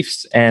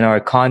beliefs and our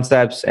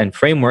concepts and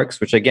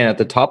frameworks, which again at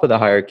the top of the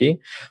hierarchy,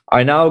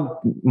 are now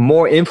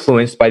more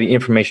influenced by the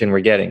information we're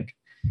getting.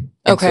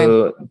 Okay.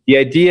 So the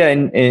idea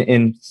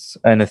in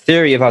a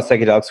theory of how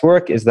psychedelics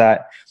work is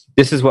that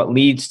this is what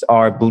leads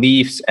our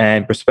beliefs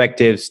and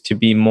perspectives to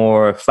be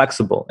more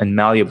flexible and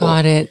malleable.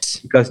 Got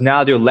it. Because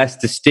now they're less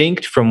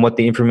distinct from what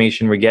the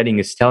information we're getting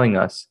is telling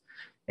us.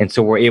 And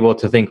so we're able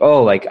to think,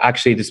 oh, like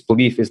actually this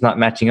belief is not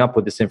matching up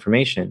with this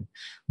information.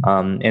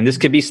 And this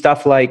could be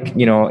stuff like,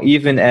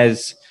 even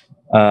as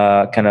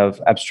kind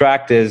of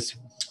abstract as,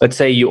 let's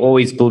say you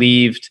always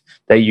believed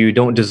that you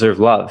don't deserve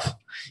love.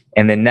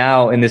 And then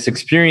now in this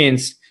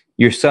experience,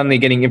 you're suddenly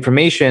getting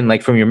information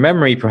like from your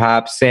memory,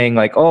 perhaps saying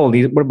like, oh,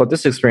 what about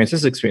this experience,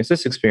 this experience,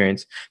 this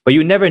experience? But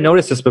you never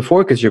noticed this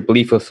before because your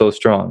belief was so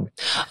strong.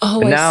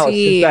 Oh, but now,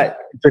 since that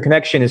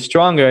interconnection is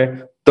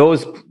stronger,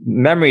 those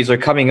memories are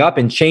coming up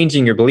and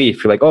changing your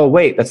belief. You're like, oh,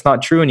 wait, that's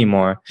not true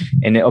anymore.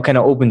 And it kind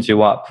of opens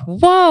you up.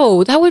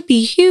 Whoa, that would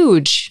be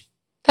huge.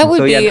 That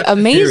would be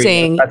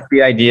amazing. That's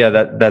the idea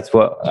that's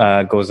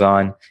what goes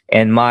on.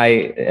 And my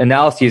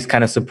analyses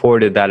kind of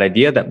supported that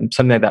idea that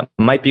something like that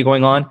might be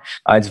going on.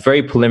 It's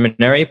very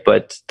preliminary,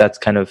 but that's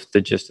kind of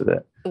the gist of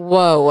it.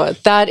 Whoa,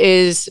 that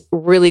is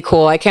really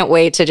cool. I can't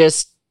wait to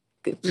just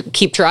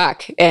keep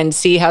track and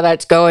see how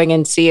that's going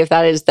and see if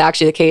that is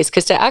actually the case.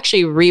 Because to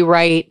actually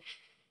rewrite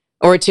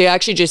or to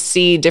actually just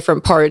see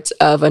different parts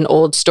of an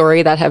old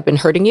story that have been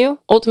hurting you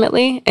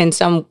ultimately in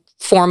some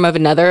form of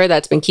another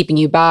that's been keeping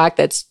you back.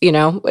 That's,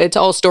 it's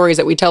all stories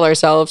that we tell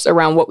ourselves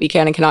around what we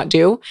can and cannot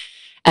do.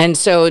 And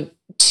so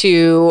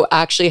to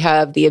actually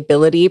have the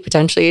ability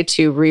potentially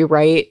to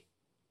rewrite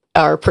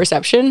our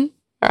perception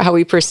or how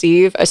we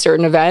perceive a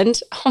certain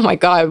event, oh my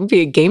God, it would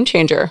be a game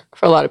changer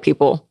for a lot of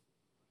people.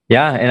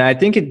 Yeah, and I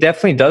think it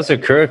definitely does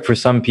occur for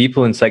some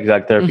people in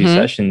psychedelic therapy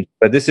sessions.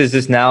 But this is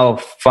just now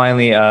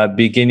finally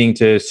beginning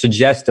to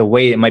suggest a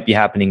way it might be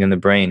happening in the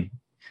brain.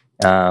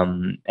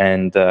 So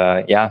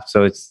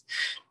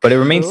but it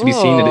remains to be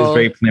seen. It is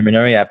very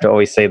preliminary. I have to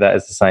always say that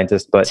as a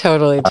scientist, but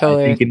totally. I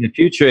think in the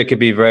future it could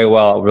be very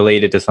well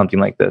related to something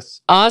like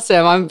this.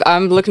 Awesome.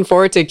 I'm looking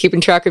forward to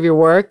keeping track of your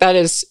work. That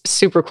is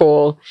super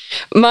cool.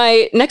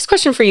 My next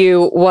question for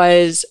you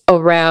was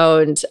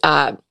around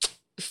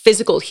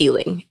physical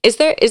healing. Is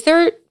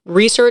there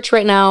research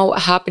right now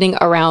happening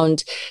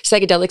around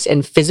psychedelics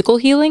and physical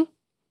healing?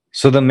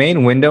 So the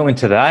main window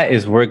into that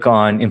is work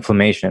on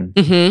inflammation.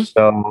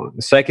 So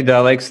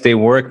psychedelics, they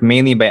work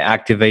mainly by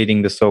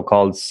activating the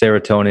so-called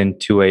serotonin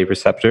 2A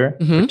receptor,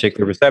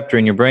 particular receptor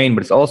in your brain,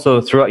 but it's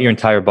also throughout your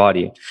entire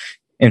body.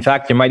 In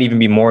fact, there might even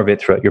be more of it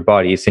throughout your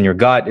body. It's in your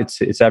gut,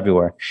 it's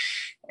everywhere.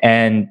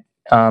 And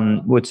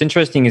what's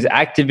interesting is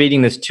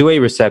activating this 2A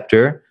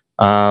receptor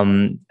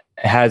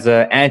has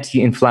an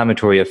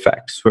anti-inflammatory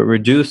effect. So it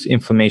reduces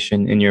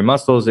inflammation in your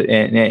muscles and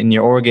in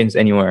your organs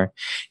anywhere.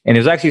 And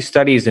there's actually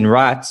studies in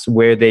rats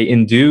where they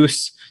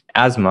induce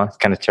asthma. It's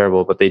kind of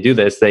terrible, but they do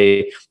this.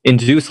 They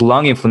induce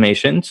lung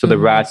inflammation. So the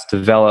rats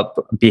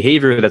develop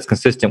behavior that's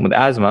consistent with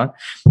asthma.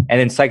 And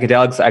then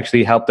psychedelics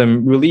actually help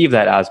them relieve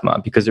that asthma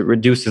because it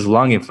reduces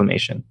lung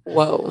inflammation.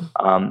 Whoa.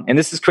 And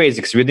this is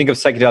crazy because we think of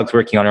psychedelics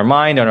working on our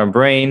mind, on our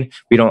brain.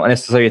 We don't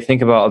necessarily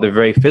think about other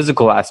very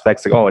physical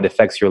aspects like, oh, it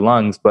affects your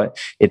lungs, but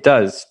it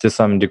does to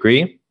some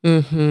degree.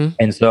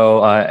 And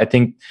so I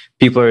think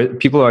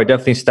people are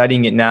definitely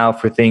studying it now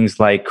for things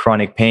like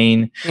chronic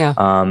pain,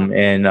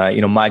 and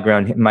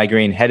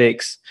migraine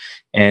headaches,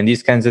 and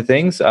these kinds of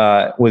things,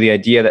 with the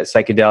idea that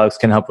psychedelics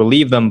can help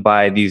relieve them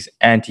by these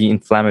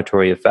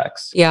anti-inflammatory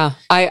effects. Yeah,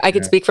 I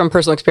could speak from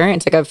personal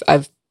experience.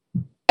 Like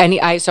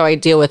I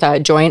deal with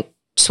joint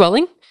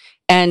swelling.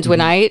 And when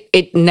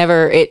it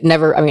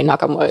never, I mean,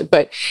 knock on wood,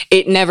 but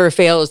it never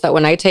fails that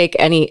when I take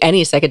any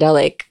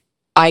psychedelic,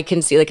 I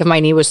can see, like, if my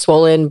knee was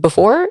swollen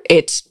before,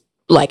 it's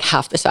like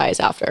half the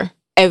size after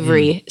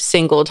every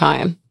single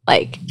time.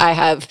 Like, I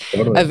have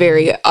a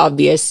very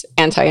obvious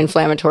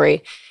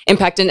anti-inflammatory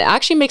impact. And it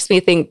actually makes me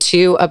think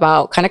too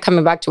about kind of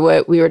coming back to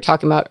what we were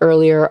talking about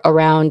earlier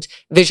around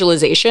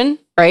visualization,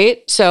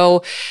 right?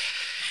 So,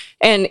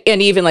 and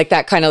even like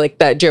that kind of like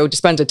that Joe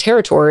Dispenza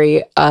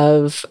territory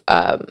of,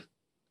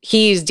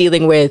 he's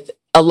dealing with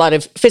a lot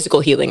of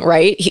physical healing,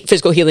 right?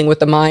 Physical healing with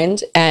the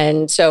mind.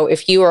 And so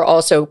if you are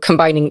also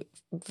combining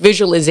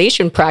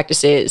visualization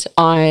practices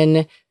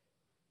on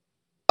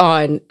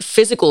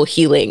physical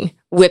healing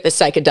with a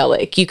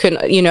psychedelic, you can,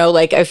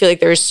 like, I feel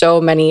like there's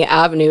so many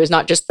avenues,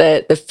 not just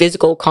the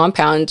physical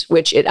compound,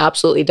 which it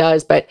absolutely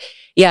does, but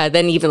yeah,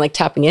 then even like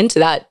tapping into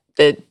that,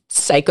 the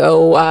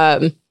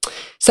psychoactive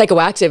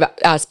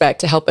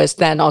aspect to help us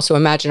then also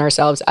imagine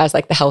ourselves as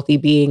like the healthy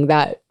being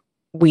that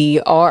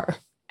we are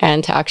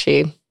and to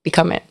actually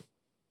become it.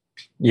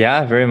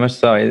 Yeah, very much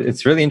so.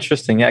 It's really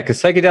interesting. Yeah,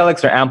 because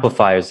psychedelics are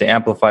amplifiers. They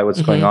amplify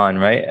what's going on,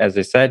 right? As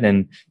I said,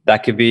 and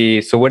that could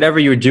be, so whatever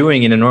you're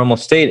doing in a normal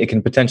state, it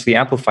can potentially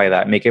amplify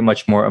that, make it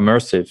much more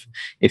immersive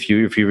if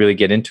you really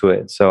get into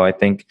it. So I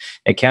think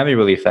it can be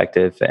really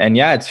effective. And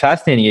yeah, it's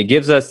fascinating. It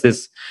gives us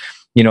this,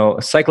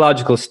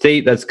 psychological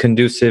state that's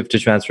conducive to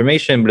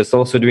transformation, but it's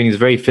also doing these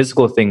very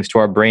physical things to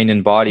our brain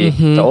and body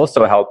to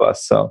also help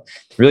us. So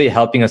really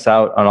helping us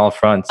out on all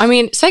fronts. I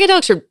mean,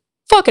 psychedelics are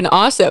fucking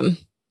awesome.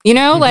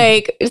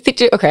 Like,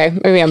 okay,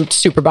 maybe I'm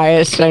super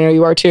biased. I know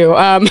you are too.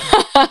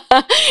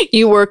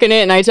 You work in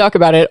it and I talk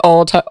about it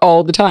all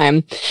the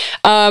time.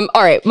 All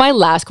right. My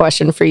last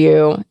question for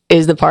you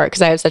is the part,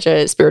 because I have such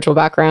a spiritual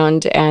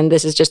background and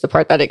this is just the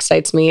part that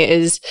excites me,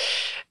 is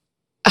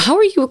how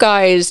are you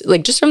guys,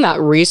 like, just from that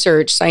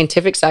research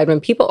scientific side, when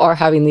people are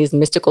having these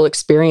mystical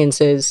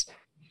experiences,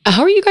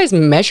 how are you guys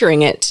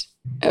measuring it?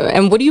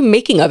 And what are you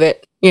making of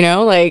it?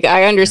 Like,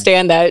 I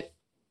understand the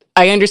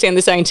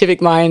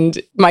scientific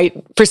mind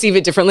might perceive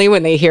it differently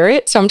when they hear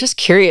it. So I'm just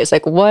curious,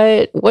 like,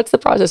 what's the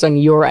process on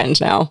your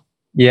end now?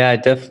 Yeah,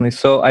 definitely.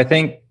 So I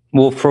think,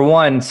 well, for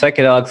one,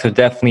 psychedelics have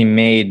definitely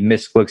made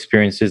mystical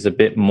experiences a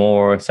bit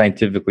more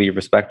scientifically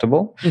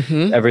respectable.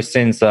 Ever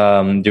since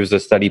there was a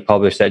study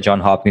published at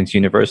Johns Hopkins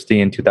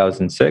University in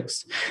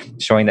 2006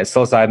 showing that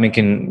psilocybin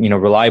can,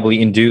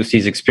 reliably induce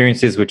these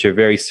experiences, which are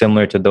very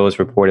similar to those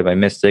reported by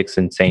mystics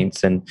and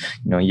saints and,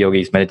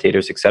 yogis,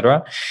 meditators,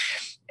 etc.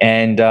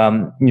 And,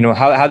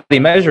 how they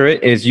measure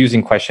it is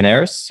using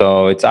questionnaires.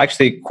 So it's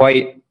actually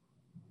quite,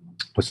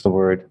 what's the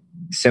word?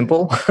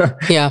 Simple.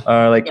 Yeah.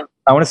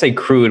 I want to say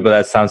crude, but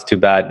that sounds too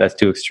bad. That's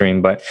too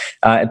extreme. But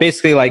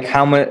basically, like,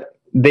 how much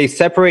they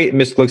separate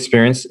mystical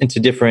experience into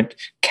different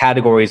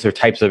categories or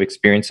types of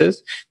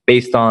experiences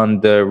based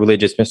on the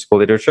religious mystical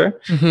literature.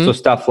 So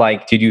stuff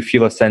like, did you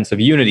feel a sense of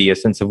unity, a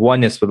sense of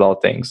oneness with all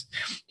things?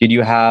 Did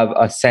you have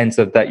a sense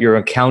of that you're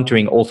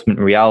encountering ultimate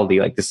reality,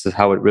 like this is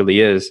how it really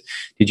is?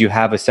 Did you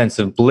have a sense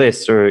of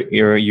bliss or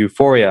your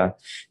euphoria?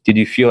 Did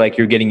you feel like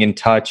you're getting in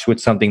touch with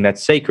something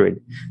that's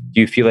sacred?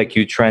 Do you feel like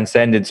you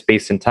transcended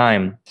space and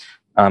time?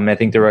 I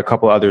think there were a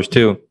couple others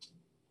too.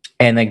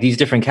 And like these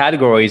different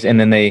categories, and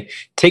then they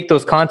take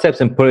those concepts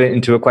and put it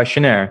into a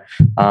questionnaire.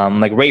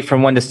 Like, rate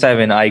from 1 to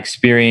 7, I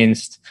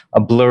experienced a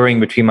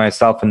blurring between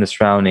myself and the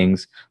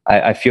surroundings.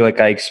 I feel like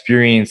I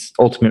experienced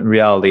ultimate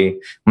reality.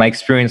 My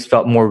experience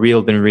felt more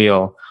real than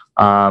real.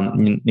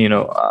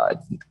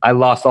 I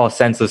lost all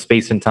sense of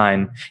space and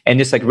time. And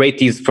just like rate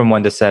these from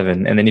 1 to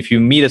 7. And then if you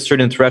meet a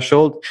certain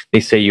threshold, they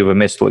say you have a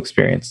mystical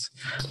experience.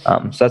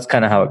 So that's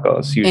kind of how it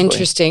goes usually.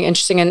 Interesting.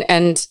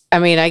 And I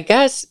mean, I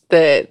guess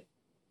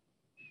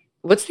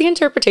What's the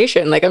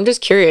interpretation? Like, I'm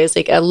just curious.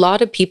 Like, a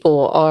lot of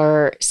people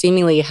are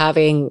seemingly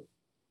having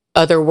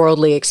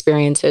otherworldly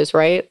experiences,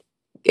 right?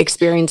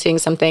 Experiencing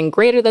something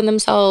greater than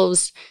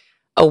themselves,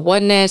 a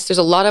oneness. There's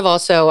a lot of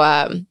also,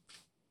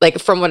 like,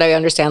 from what I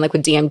understand, like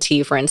with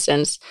DMT, for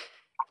instance,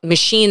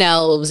 machine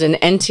elves and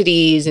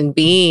entities and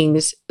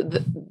beings,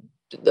 the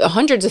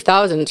hundreds of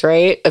thousands,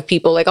 right, of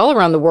people like all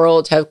around the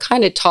world have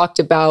kind of talked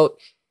about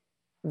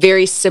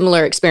very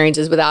similar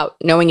experiences without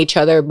knowing each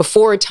other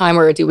before a time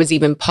where it was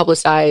even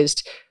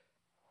publicized.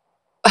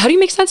 How do you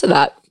make sense of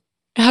that?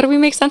 How do we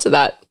make sense of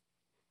that?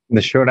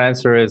 The short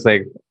answer is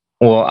like,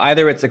 well,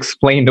 either it's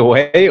explained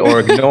away or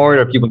ignored,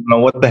 or people don't know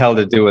what the hell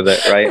to do with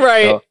it, right?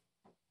 Right. So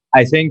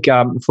I think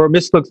for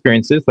mystical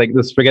experiences, like,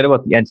 let's forget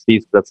about the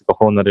entities. That's like a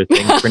whole nother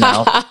thing for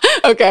now.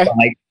 Okay. But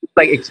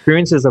like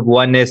experiences of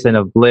oneness and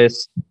of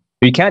bliss,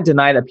 you can't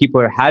deny that people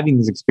are having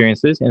these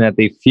experiences and that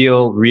they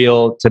feel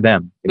real to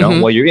them. You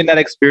know, while you're in that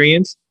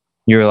experience,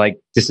 you're like,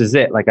 this is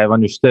it. Like, I've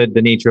understood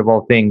the nature of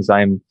all things.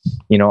 I'm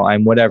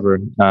whatever.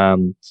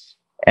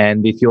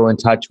 And they feel in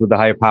touch with the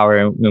higher power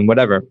and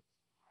whatever.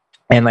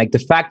 And like the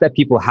fact that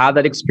people have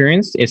that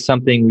experience is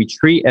something we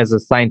treat as a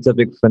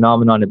scientific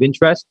phenomenon of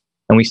interest,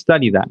 and we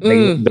study that.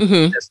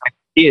 The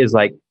idea is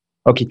like,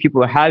 okay,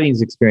 people are having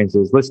these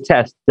experiences. Let's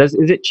test. Is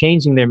it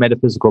changing their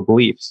metaphysical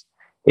beliefs?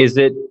 Is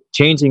it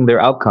changing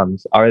their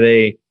outcomes? Are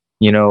they,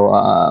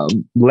 more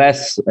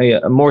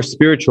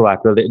spiritual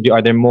after?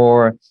 Are they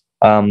more?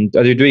 Are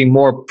they doing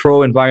more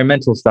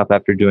pro-environmental stuff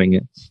after doing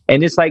it?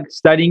 And it's like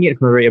studying it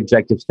from a very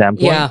objective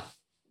standpoint,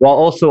 while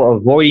also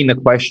avoiding the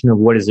question of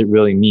what does it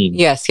really mean?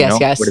 Yes.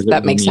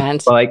 That makes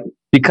sense. But like,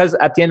 because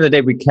at the end of the day,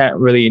 we can't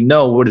really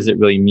know what does it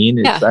really mean.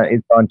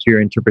 It's on to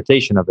your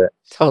interpretation of it.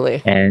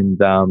 Totally. And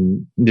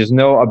there's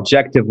no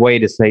objective way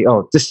to say,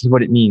 oh, this is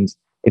what it means.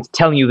 It's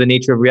telling you the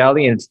nature of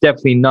reality, and it's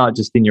definitely not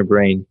just in your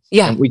brain.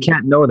 Yeah. And we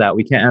can't know that.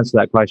 We can't answer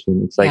that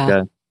question. It's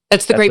like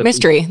that's the great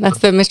mystery. That's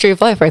the mystery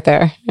of life right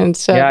there. And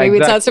so maybe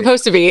it's not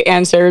supposed to be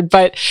answered,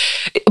 but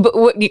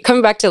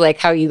coming back to like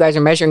how you guys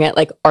are measuring it,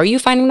 like, are you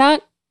finding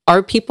that?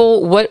 Are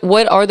people,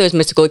 what are those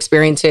mystical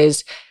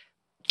experiences?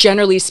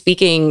 Generally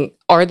speaking,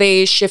 are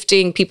they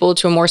shifting people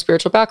to a more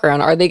spiritual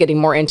background? Are they getting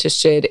more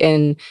interested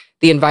in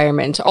the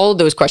environment? All of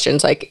those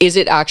questions, like, is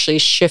it actually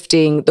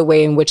shifting the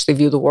way in which they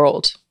view the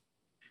world?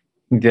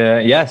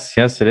 Yes,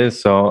 it is.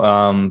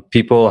 So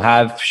people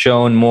have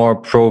shown more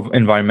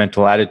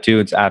pro-environmental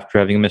attitudes after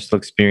having a mystical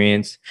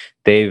experience.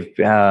 They've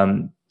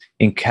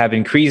have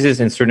increases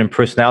in certain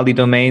personality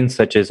domains,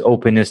 such as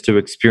openness to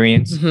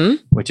experience,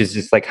 which is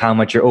just like how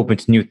much you're open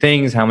to new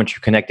things, how much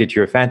you're connected to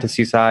your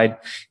fantasy side,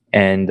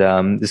 and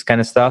this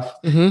kind of stuff.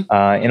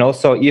 And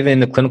also even in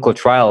the clinical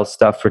trial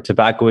stuff for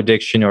tobacco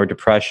addiction or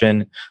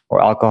depression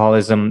or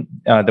alcoholism,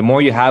 the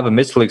more you have a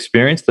mystical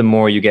experience, the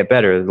more you get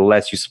better. The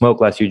less you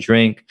smoke, less you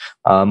drink,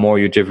 more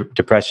your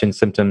depression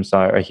symptoms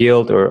are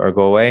healed or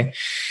go away.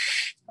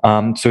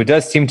 So it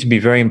does seem to be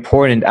a very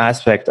important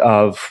aspect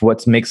of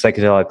what makes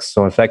psychedelics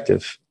so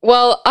effective.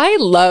 Well, I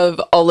love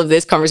all of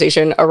this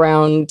conversation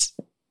around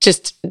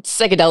just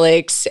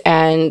psychedelics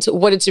and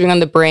what it's doing on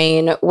the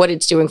brain, what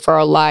it's doing for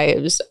our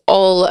lives,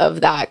 all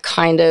of that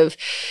kind of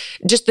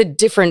just the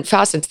different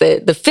facets,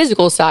 the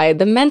physical side,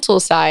 the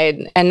mental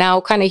side, and now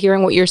kind of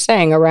hearing what you're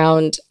saying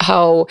around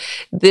how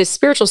this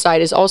spiritual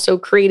side is also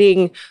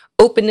creating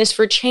openness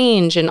for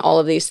change and all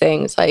of these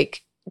things,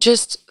 like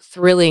just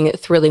thrilling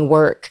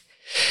work.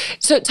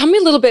 So tell me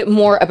a little bit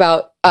more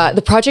about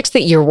the projects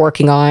that you're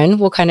working on.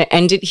 We'll kind of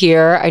end it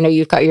here. I know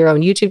you've got your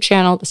own YouTube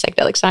channel, The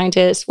Psychedelic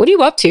Scientist. What are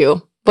you up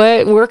to?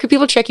 Where can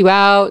people check you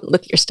out,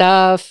 look at your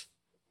stuff?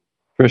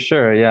 For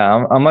sure,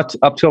 yeah. I'm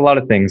up to a lot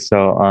of things.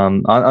 So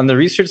on the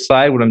research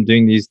side, what I'm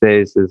doing these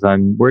days is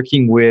I'm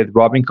working with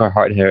Robin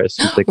Carhart-Harris.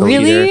 Who's like a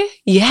really? leader.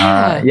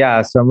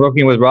 Yeah. So I'm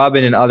working with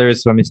Robin and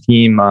others from his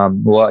team,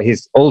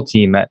 his old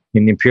team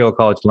in Imperial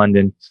College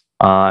London,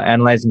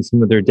 analyzing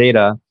some of their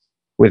data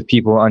with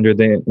people under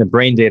the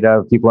brain data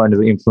of people under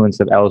the influence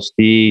of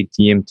LSD,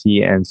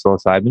 DMT, and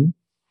psilocybin,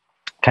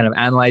 kind of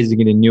analyzing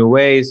it in new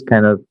ways,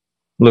 kind of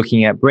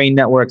looking at brain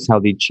networks, how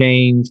they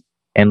change,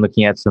 and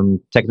looking at some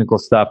technical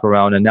stuff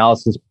around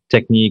analysis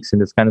techniques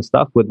and this kind of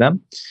stuff with them.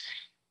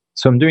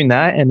 So I'm doing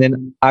that. And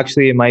then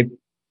actually my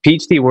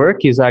PhD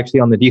work is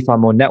actually on the DeFi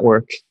Mode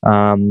network.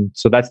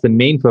 So that's the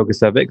main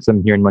focus of it, because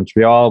I'm here in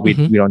Montreal. We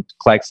don't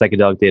collect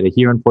psychedelic data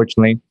here,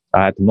 unfortunately,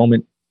 at the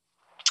moment.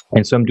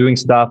 And so I'm doing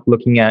stuff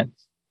looking at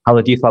how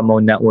the DeFi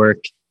Mode network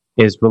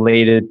is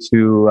related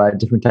to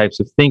different types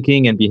of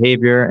thinking and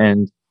behavior,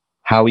 and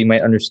how we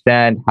might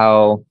understand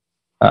how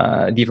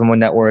DeFi Mode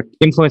network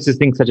influences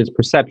things such as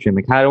perception.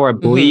 Like, how do our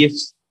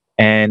beliefs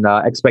and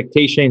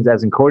expectations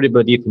as encoded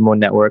by the DeFi Mode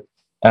network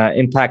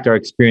impact our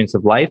experience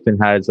of life,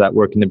 and how does that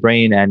work in the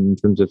brain and in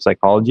terms of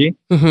psychology?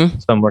 So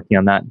I'm working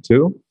on that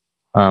too.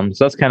 So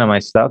that's kind of my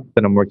stuff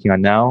that I'm working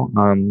on now.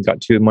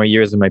 Got 2 more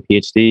years of my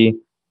PhD.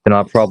 Then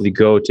I'll probably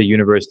go to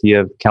University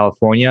of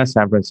California,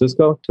 San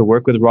Francisco, to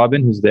work with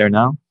Robin, who's there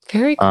now.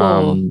 Very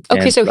cool.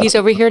 Okay, so he's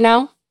over here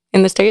now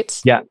in the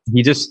States? Yeah,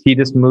 he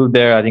just moved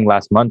there, I think,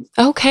 last month.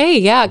 Okay,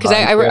 yeah, because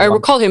I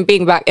recall him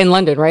being back in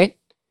London, right?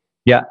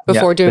 Yeah.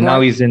 before doing But now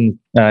work? he's in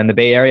the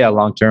Bay Area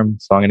long term.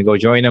 So I'm going to go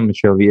join him. I'm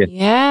sure it'll be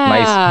Yeah.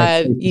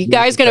 nice You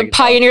guys going to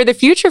pioneer the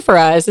future for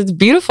us. It's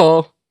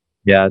beautiful.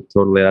 Yeah,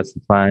 totally. That's the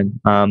plan.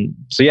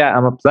 So yeah,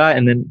 I'm up to that.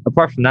 And then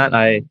apart from that,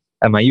 I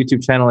have my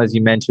YouTube channel, as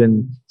you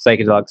mentioned,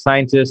 Psychedelic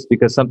Scientist,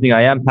 because something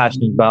I am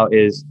passionate about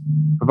is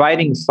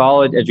providing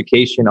solid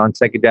education on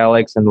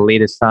psychedelics and the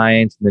latest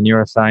science and the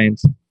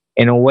neuroscience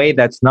in a way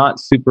that's not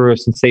super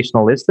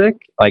sensationalistic,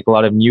 like a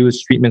lot of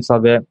news treatments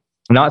of it,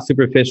 not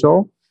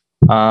superficial.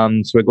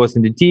 So it goes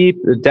into deep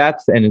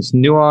depth and it's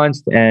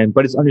nuanced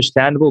but it's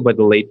understandable by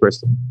the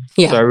layperson.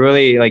 Yeah. So I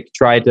really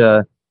try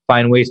to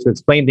find ways to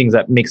explain things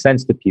that make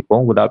sense to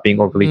people without being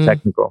overly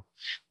technical.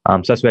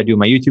 So that's what I do.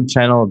 My YouTube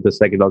channel, The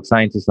Psychedelic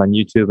Scientist, on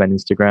YouTube and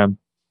Instagram.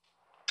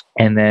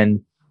 And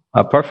then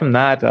apart from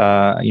that,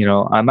 I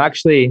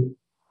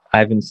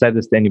haven't said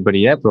this to anybody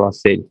yet, but I'll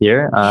say it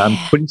here. I'm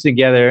putting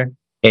together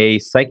a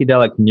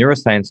psychedelic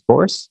neuroscience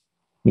course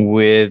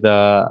with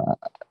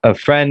a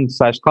friend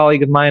 /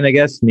 colleague of mine, I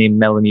guess, named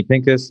Melanie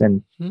Pincus,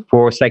 and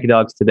for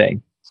Psychedelics Today.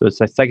 So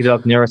it's a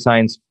psychedelic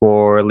neuroscience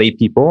for lay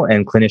people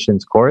and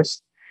clinicians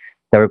course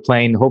that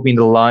we're hoping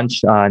to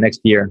launch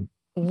next year.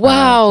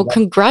 Wow.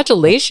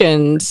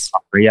 Congratulations.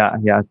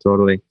 Yeah,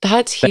 totally.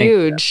 That's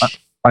huge.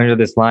 Under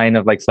this line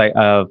of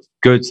of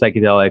good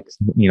psychedelic,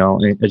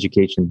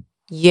 education.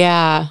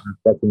 Yeah.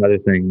 That's another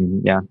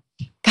thing. Yeah.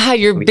 God,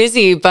 you're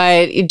busy,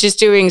 but you're just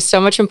doing so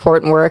much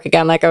important work.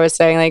 Again, like I was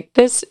saying,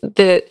 just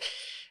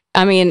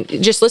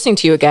listening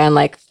to you again,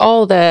 like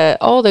all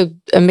the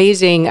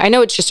amazing, I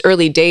know it's just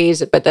early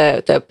days, but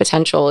the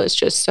potential is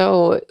just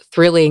so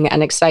thrilling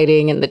and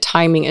exciting. And the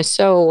timing is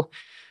so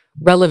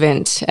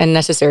relevant and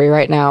necessary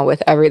right now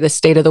with the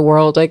state of the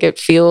world. Like it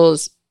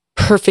feels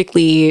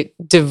perfectly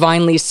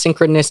divinely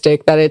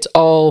synchronistic that it's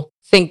all,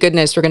 thank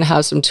goodness we're going to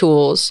have some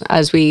tools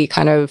as we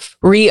kind of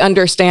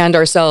re-understand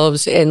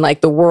ourselves in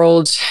like the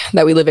world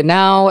that we live in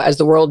now. As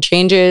the world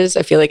changes,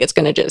 I feel like it's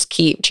going to just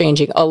keep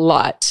changing a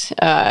lot.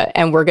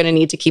 And we're going to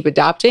need to keep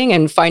adapting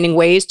and finding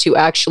ways to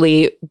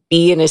actually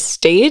be in a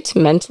state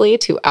mentally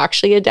to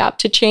actually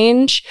adapt to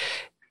change.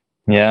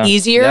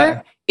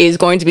 Easier is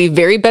going to be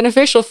very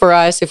beneficial for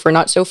us if we're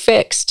not so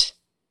fixed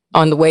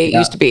on the way it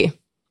used to be.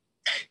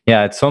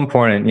 Yeah, it's so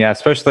important. Yeah,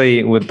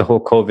 especially with the whole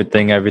COVID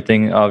thing,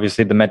 everything,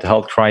 obviously the mental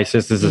health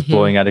crisis, this is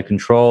blowing out of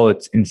control.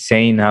 It's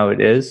insane how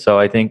it is. So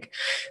I think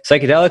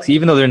psychedelics,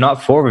 even though they're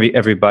not for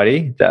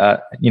everybody,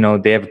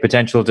 they have a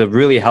potential to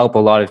really help a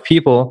lot of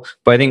people,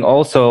 but I think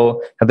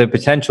also have the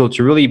potential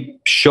to really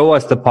show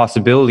us the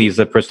possibilities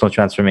of personal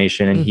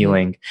transformation and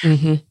healing.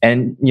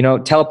 And,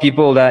 tell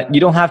people that you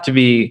don't have to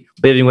be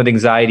living with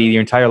anxiety your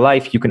entire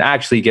life. You can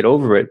actually get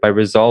over it by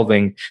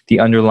resolving the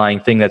underlying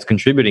thing that's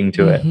contributing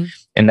to it.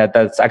 And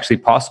that's actually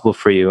possible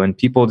for you. And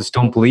people just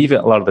don't believe it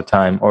a lot of the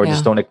time or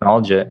just don't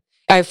acknowledge it.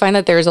 I find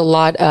that there's a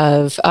lot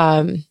of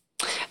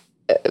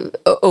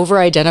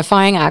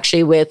over-identifying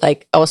actually with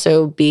like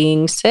also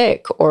being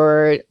sick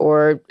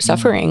or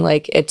suffering.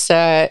 Like it's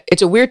a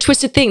weird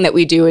twisted thing that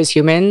we do as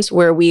humans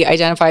where we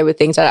identify with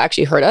things that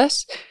actually hurt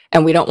us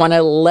and we don't want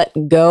to let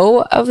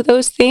go of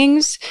those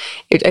things.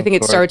 I think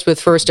it starts with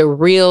first a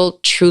real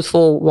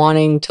truthful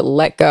wanting to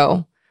let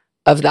go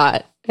of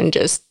that. And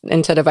just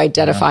instead of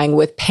identifying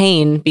with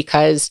pain,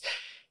 because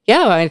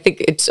I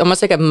think it's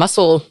almost like a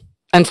muscle,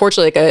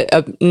 unfortunately, like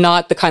a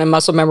not the kind of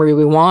muscle memory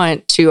we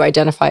want to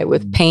identify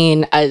with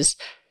pain as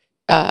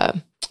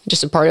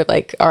just a part of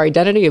like our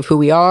identity of who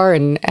we are,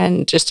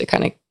 and just to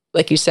kind of,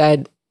 like you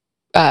said,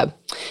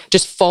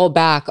 just fall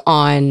back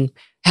on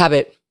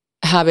habit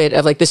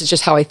of like, this is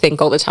just how I think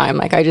all the time.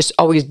 Like I just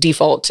always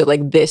default to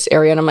like this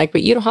area, and I'm like,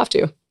 but you don't have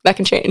to. That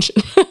can change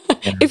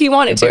if you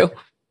want it to.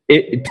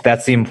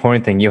 That's the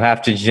important thing. You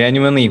have to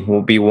genuinely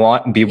be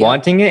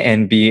wanting it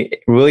and be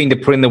willing to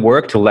put in the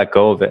work to let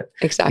go of it.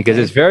 Exactly. Because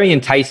it's very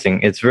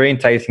enticing. It's very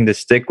enticing to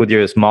stick with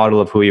this model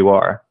of who you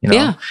are.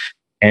 Yeah.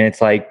 And it's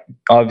like,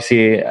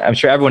 obviously, I'm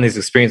sure everyone has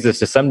experienced this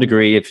to some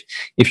degree.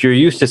 If you're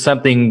used to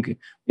something,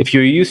 if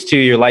you're used to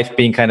your life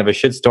being kind of a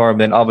shitstorm,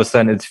 then all of a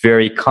sudden it's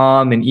very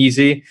calm and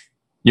easy.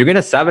 You're going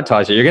to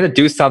sabotage it. You're going to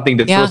do something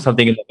to throw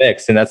something in the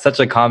mix. And that's such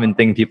a common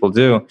thing people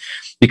do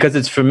because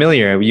it's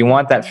familiar. You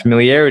want that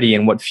familiarity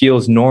and what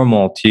feels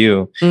normal to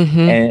you.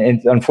 And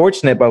it's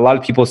unfortunate, but a lot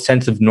of people's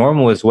sense of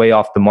normal is way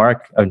off the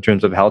mark in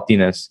terms of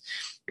healthiness.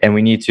 And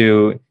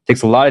it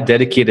takes a lot of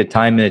dedicated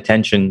time and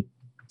attention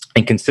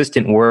and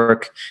consistent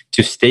work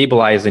to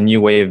stabilize a new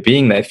way of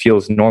being that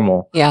feels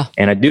normal. Yeah.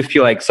 And I do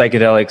feel like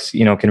psychedelics,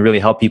 can really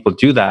help people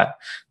do that.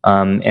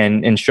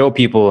 And show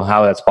people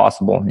how that's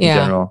possible in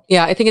general.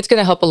 Yeah, I think it's going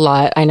to help a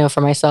lot. I know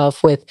for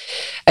myself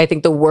I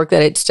think the work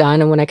that it's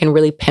done and when I can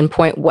really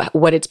pinpoint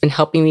what it's been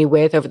helping me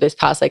with over this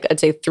past, like I'd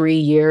say 3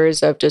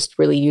 years of just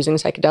really using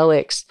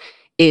psychedelics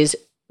is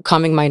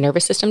calming my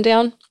nervous system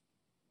down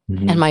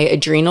and my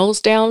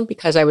adrenals down,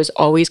 because I was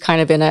always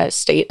kind of in a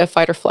state of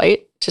fight or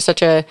flight to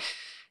such a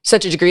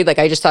degree. Like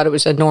I just thought it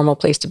was a normal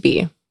place to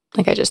be.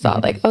 Like I just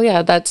thought like, oh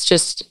yeah, that's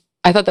just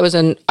I thought that was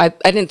I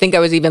didn't think I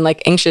was even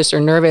like anxious or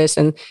nervous.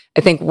 And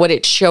I think what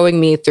it's showing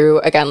me through,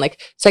 again,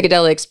 like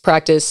psychedelics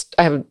practice,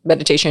 I have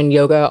meditation,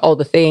 yoga, all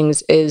the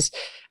things, is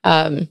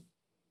how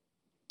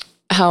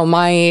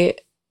my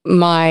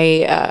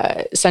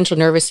central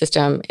nervous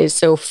system is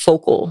so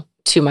focal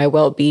to my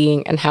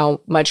well-being, and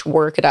how much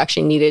work it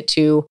actually needed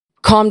to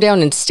calm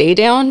down and stay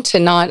down, to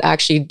not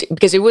actually,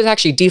 because it was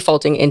actually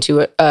defaulting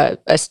into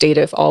a state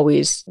of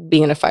always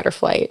being in a fight or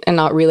flight and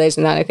not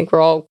realizing that. I think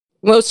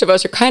most of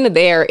us are kind of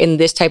there in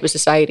this type of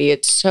society.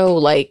 It's so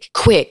like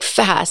quick,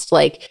 fast,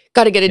 like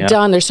got to get it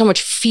done. There's so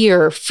much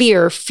fear of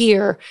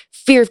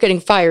getting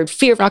fired,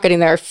 fear of not getting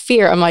there,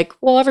 fear. I'm like,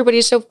 well,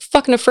 everybody's so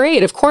fucking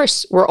afraid. Of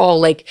course, we're all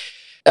like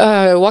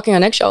walking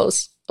on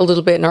eggshells a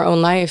little bit in our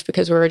own life,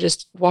 because we're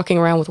just walking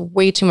around with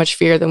way too much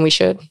fear than we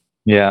should.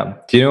 Yeah.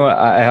 Do you know what?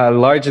 I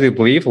largely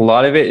believe a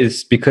lot of it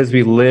is because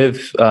we live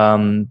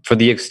for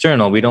the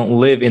external. We don't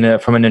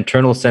live from an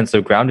internal sense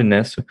of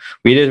groundedness.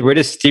 We're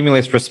just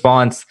stimulus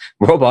response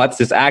robots,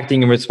 just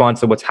acting in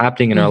response to what's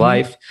happening in our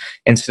life,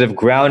 instead of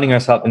grounding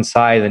ourselves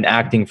inside and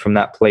acting from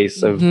that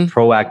place of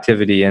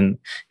proactivity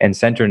and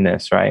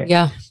centeredness, right?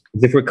 Yeah.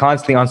 If we're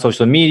constantly on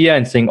social media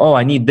and saying, oh,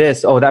 I need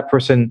this. Oh, that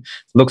person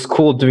looks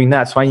cool doing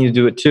that, so I need to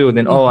do it too.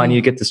 Then, oh, I need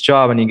to get this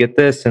job. I need to get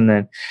this. And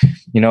then,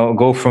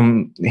 go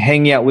from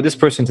hanging out with this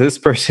person to this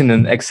person,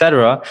 and et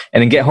cetera.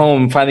 And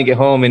then finally get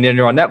home, and then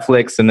you're on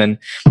Netflix. And then,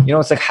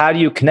 it's like, how do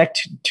you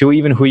connect to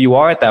even who you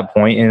are at that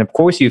point? And of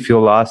course you feel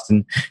lost.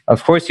 And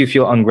of course you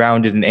feel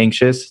ungrounded and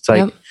anxious. It's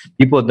like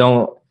people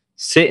don't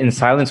sit in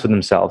silence with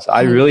themselves.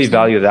 I really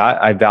value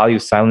that. I value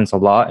silence a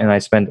lot. And I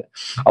spend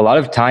a lot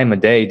of time a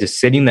day just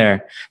sitting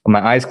there with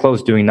my eyes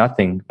closed, doing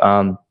nothing,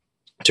 to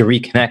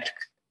reconnect.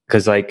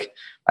 Because I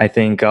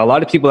think a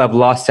lot of people have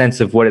lost sense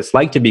of what it's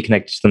like to be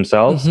connected to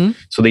themselves.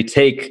 So they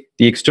take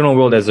the external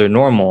world as their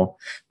normal.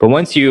 But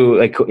once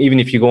you, even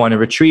if you go on a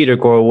retreat or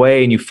go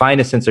away and you find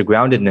a sense of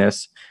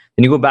groundedness,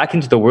 and you go back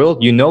into the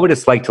world, you know what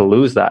it's like to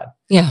lose that.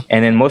 Yeah.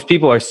 And then most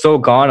people are so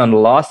gone on the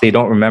loss, they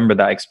don't remember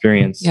that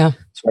experience. Yeah.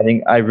 So I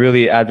think I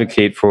really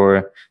advocate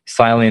for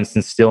silence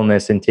and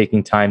stillness and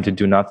taking time to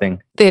do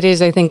nothing. It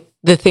is, I think,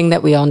 the thing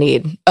that we all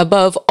need.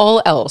 Above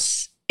all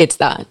else, it's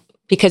that.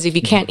 Because if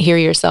you can't hear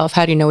yourself,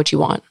 how do you know what you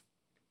want?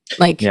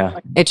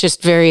 It's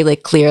just very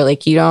clear.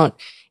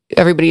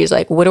 Everybody is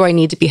like, what do I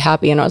need to be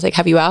happy? And I was like,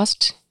 have you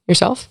asked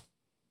yourself?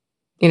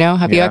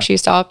 Have you actually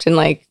stopped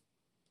and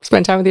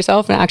spend time with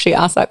yourself and actually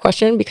ask that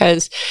question?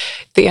 Because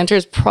the answer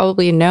is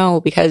probably no,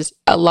 because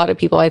a lot of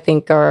people, I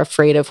think, are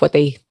afraid of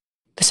the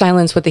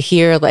silence, what they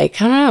hear, I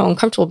don't know,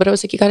 uncomfortable. But I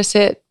was like, you got to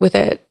sit with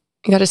it.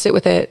 You got to sit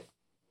with it.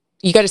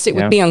 You got to sit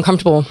with being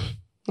uncomfortable.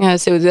 Yeah.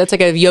 So that's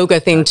like a yoga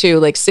thing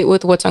too. Sit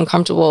with what's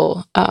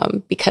uncomfortable,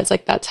 because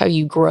that's how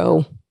you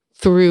grow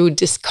through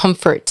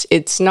discomfort.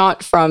 It's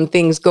not from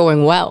things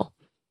going well.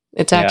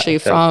 It's actually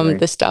from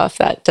the stuff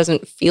that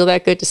doesn't feel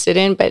that good to sit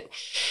in, but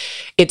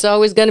it's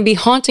always going to be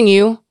haunting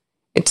you.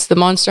 It's the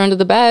monster under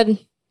the bed.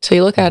 So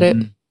you look at it.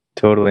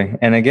 Totally.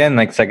 And again,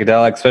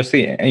 psychedelics,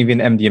 especially even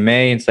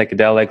MDMA and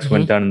psychedelics,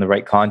 when done in the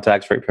right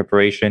context, right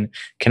preparation,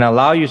 can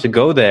allow you to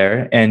go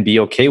there and be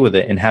okay with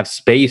it and have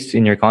space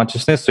in your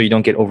consciousness so you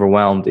don't get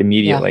overwhelmed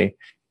immediately.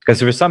 Because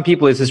for some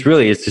people, it's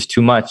just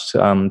too much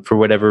for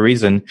whatever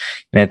reason.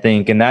 And I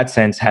think in that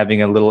sense,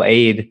 having a little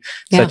aid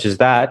such as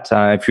that,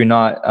 if you're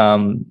not,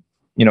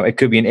 it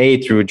could be an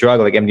aid through a drug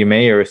like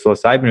MDMA or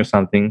psilocybin or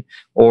something,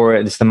 or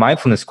it's the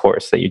mindfulness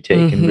course that you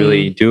take and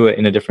really do it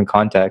in a different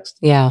context.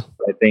 Yeah.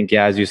 I think,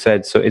 as you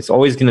said, so it's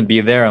always going to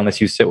be there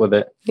unless you sit with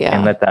it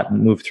and let that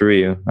move through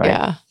you. Right?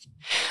 Yeah.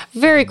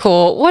 Very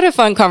cool. What a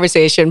fun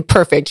conversation.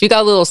 Perfect. We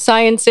got a little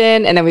science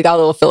in, and then we got a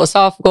little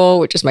philosophical,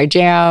 which is my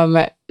jam.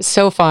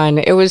 So fun.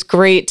 It was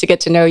great to get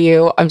to know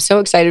you. I'm so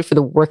excited for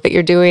the work that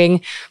you're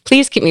doing.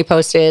 Please keep me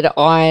posted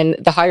on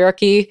the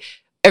hierarchy,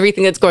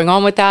 everything that's going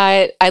on with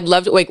that. I'd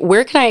love to,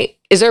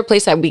 is there a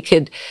place that we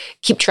could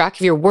keep track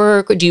of your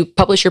work? Do you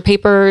publish your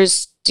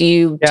papers? Do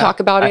you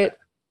talk about it?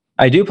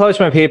 I do publish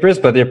my papers,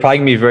 but they're probably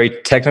going to be very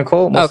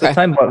technical most of the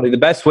time. But the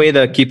best way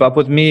to keep up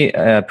with me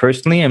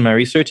personally and my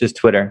research is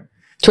Twitter.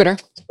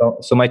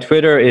 So my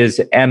Twitter is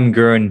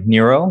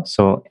mgurnneuro.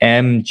 So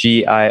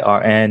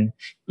MGIRNENEURO.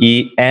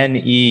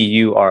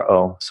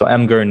 So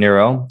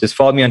mgurnneuro. Just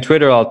follow me on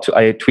Twitter.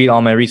 I tweet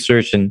all my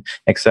research and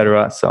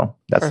etc. So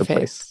that's the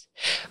place.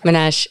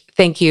 Manesh,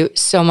 thank you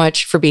so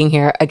much for being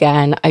here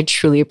again. I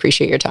truly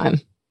appreciate your time.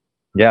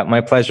 Yeah,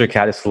 my pleasure,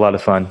 Kat. It's a lot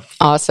of fun.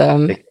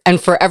 Awesome. And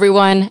for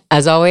everyone,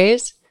 as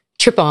always,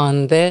 trip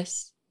on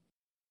this.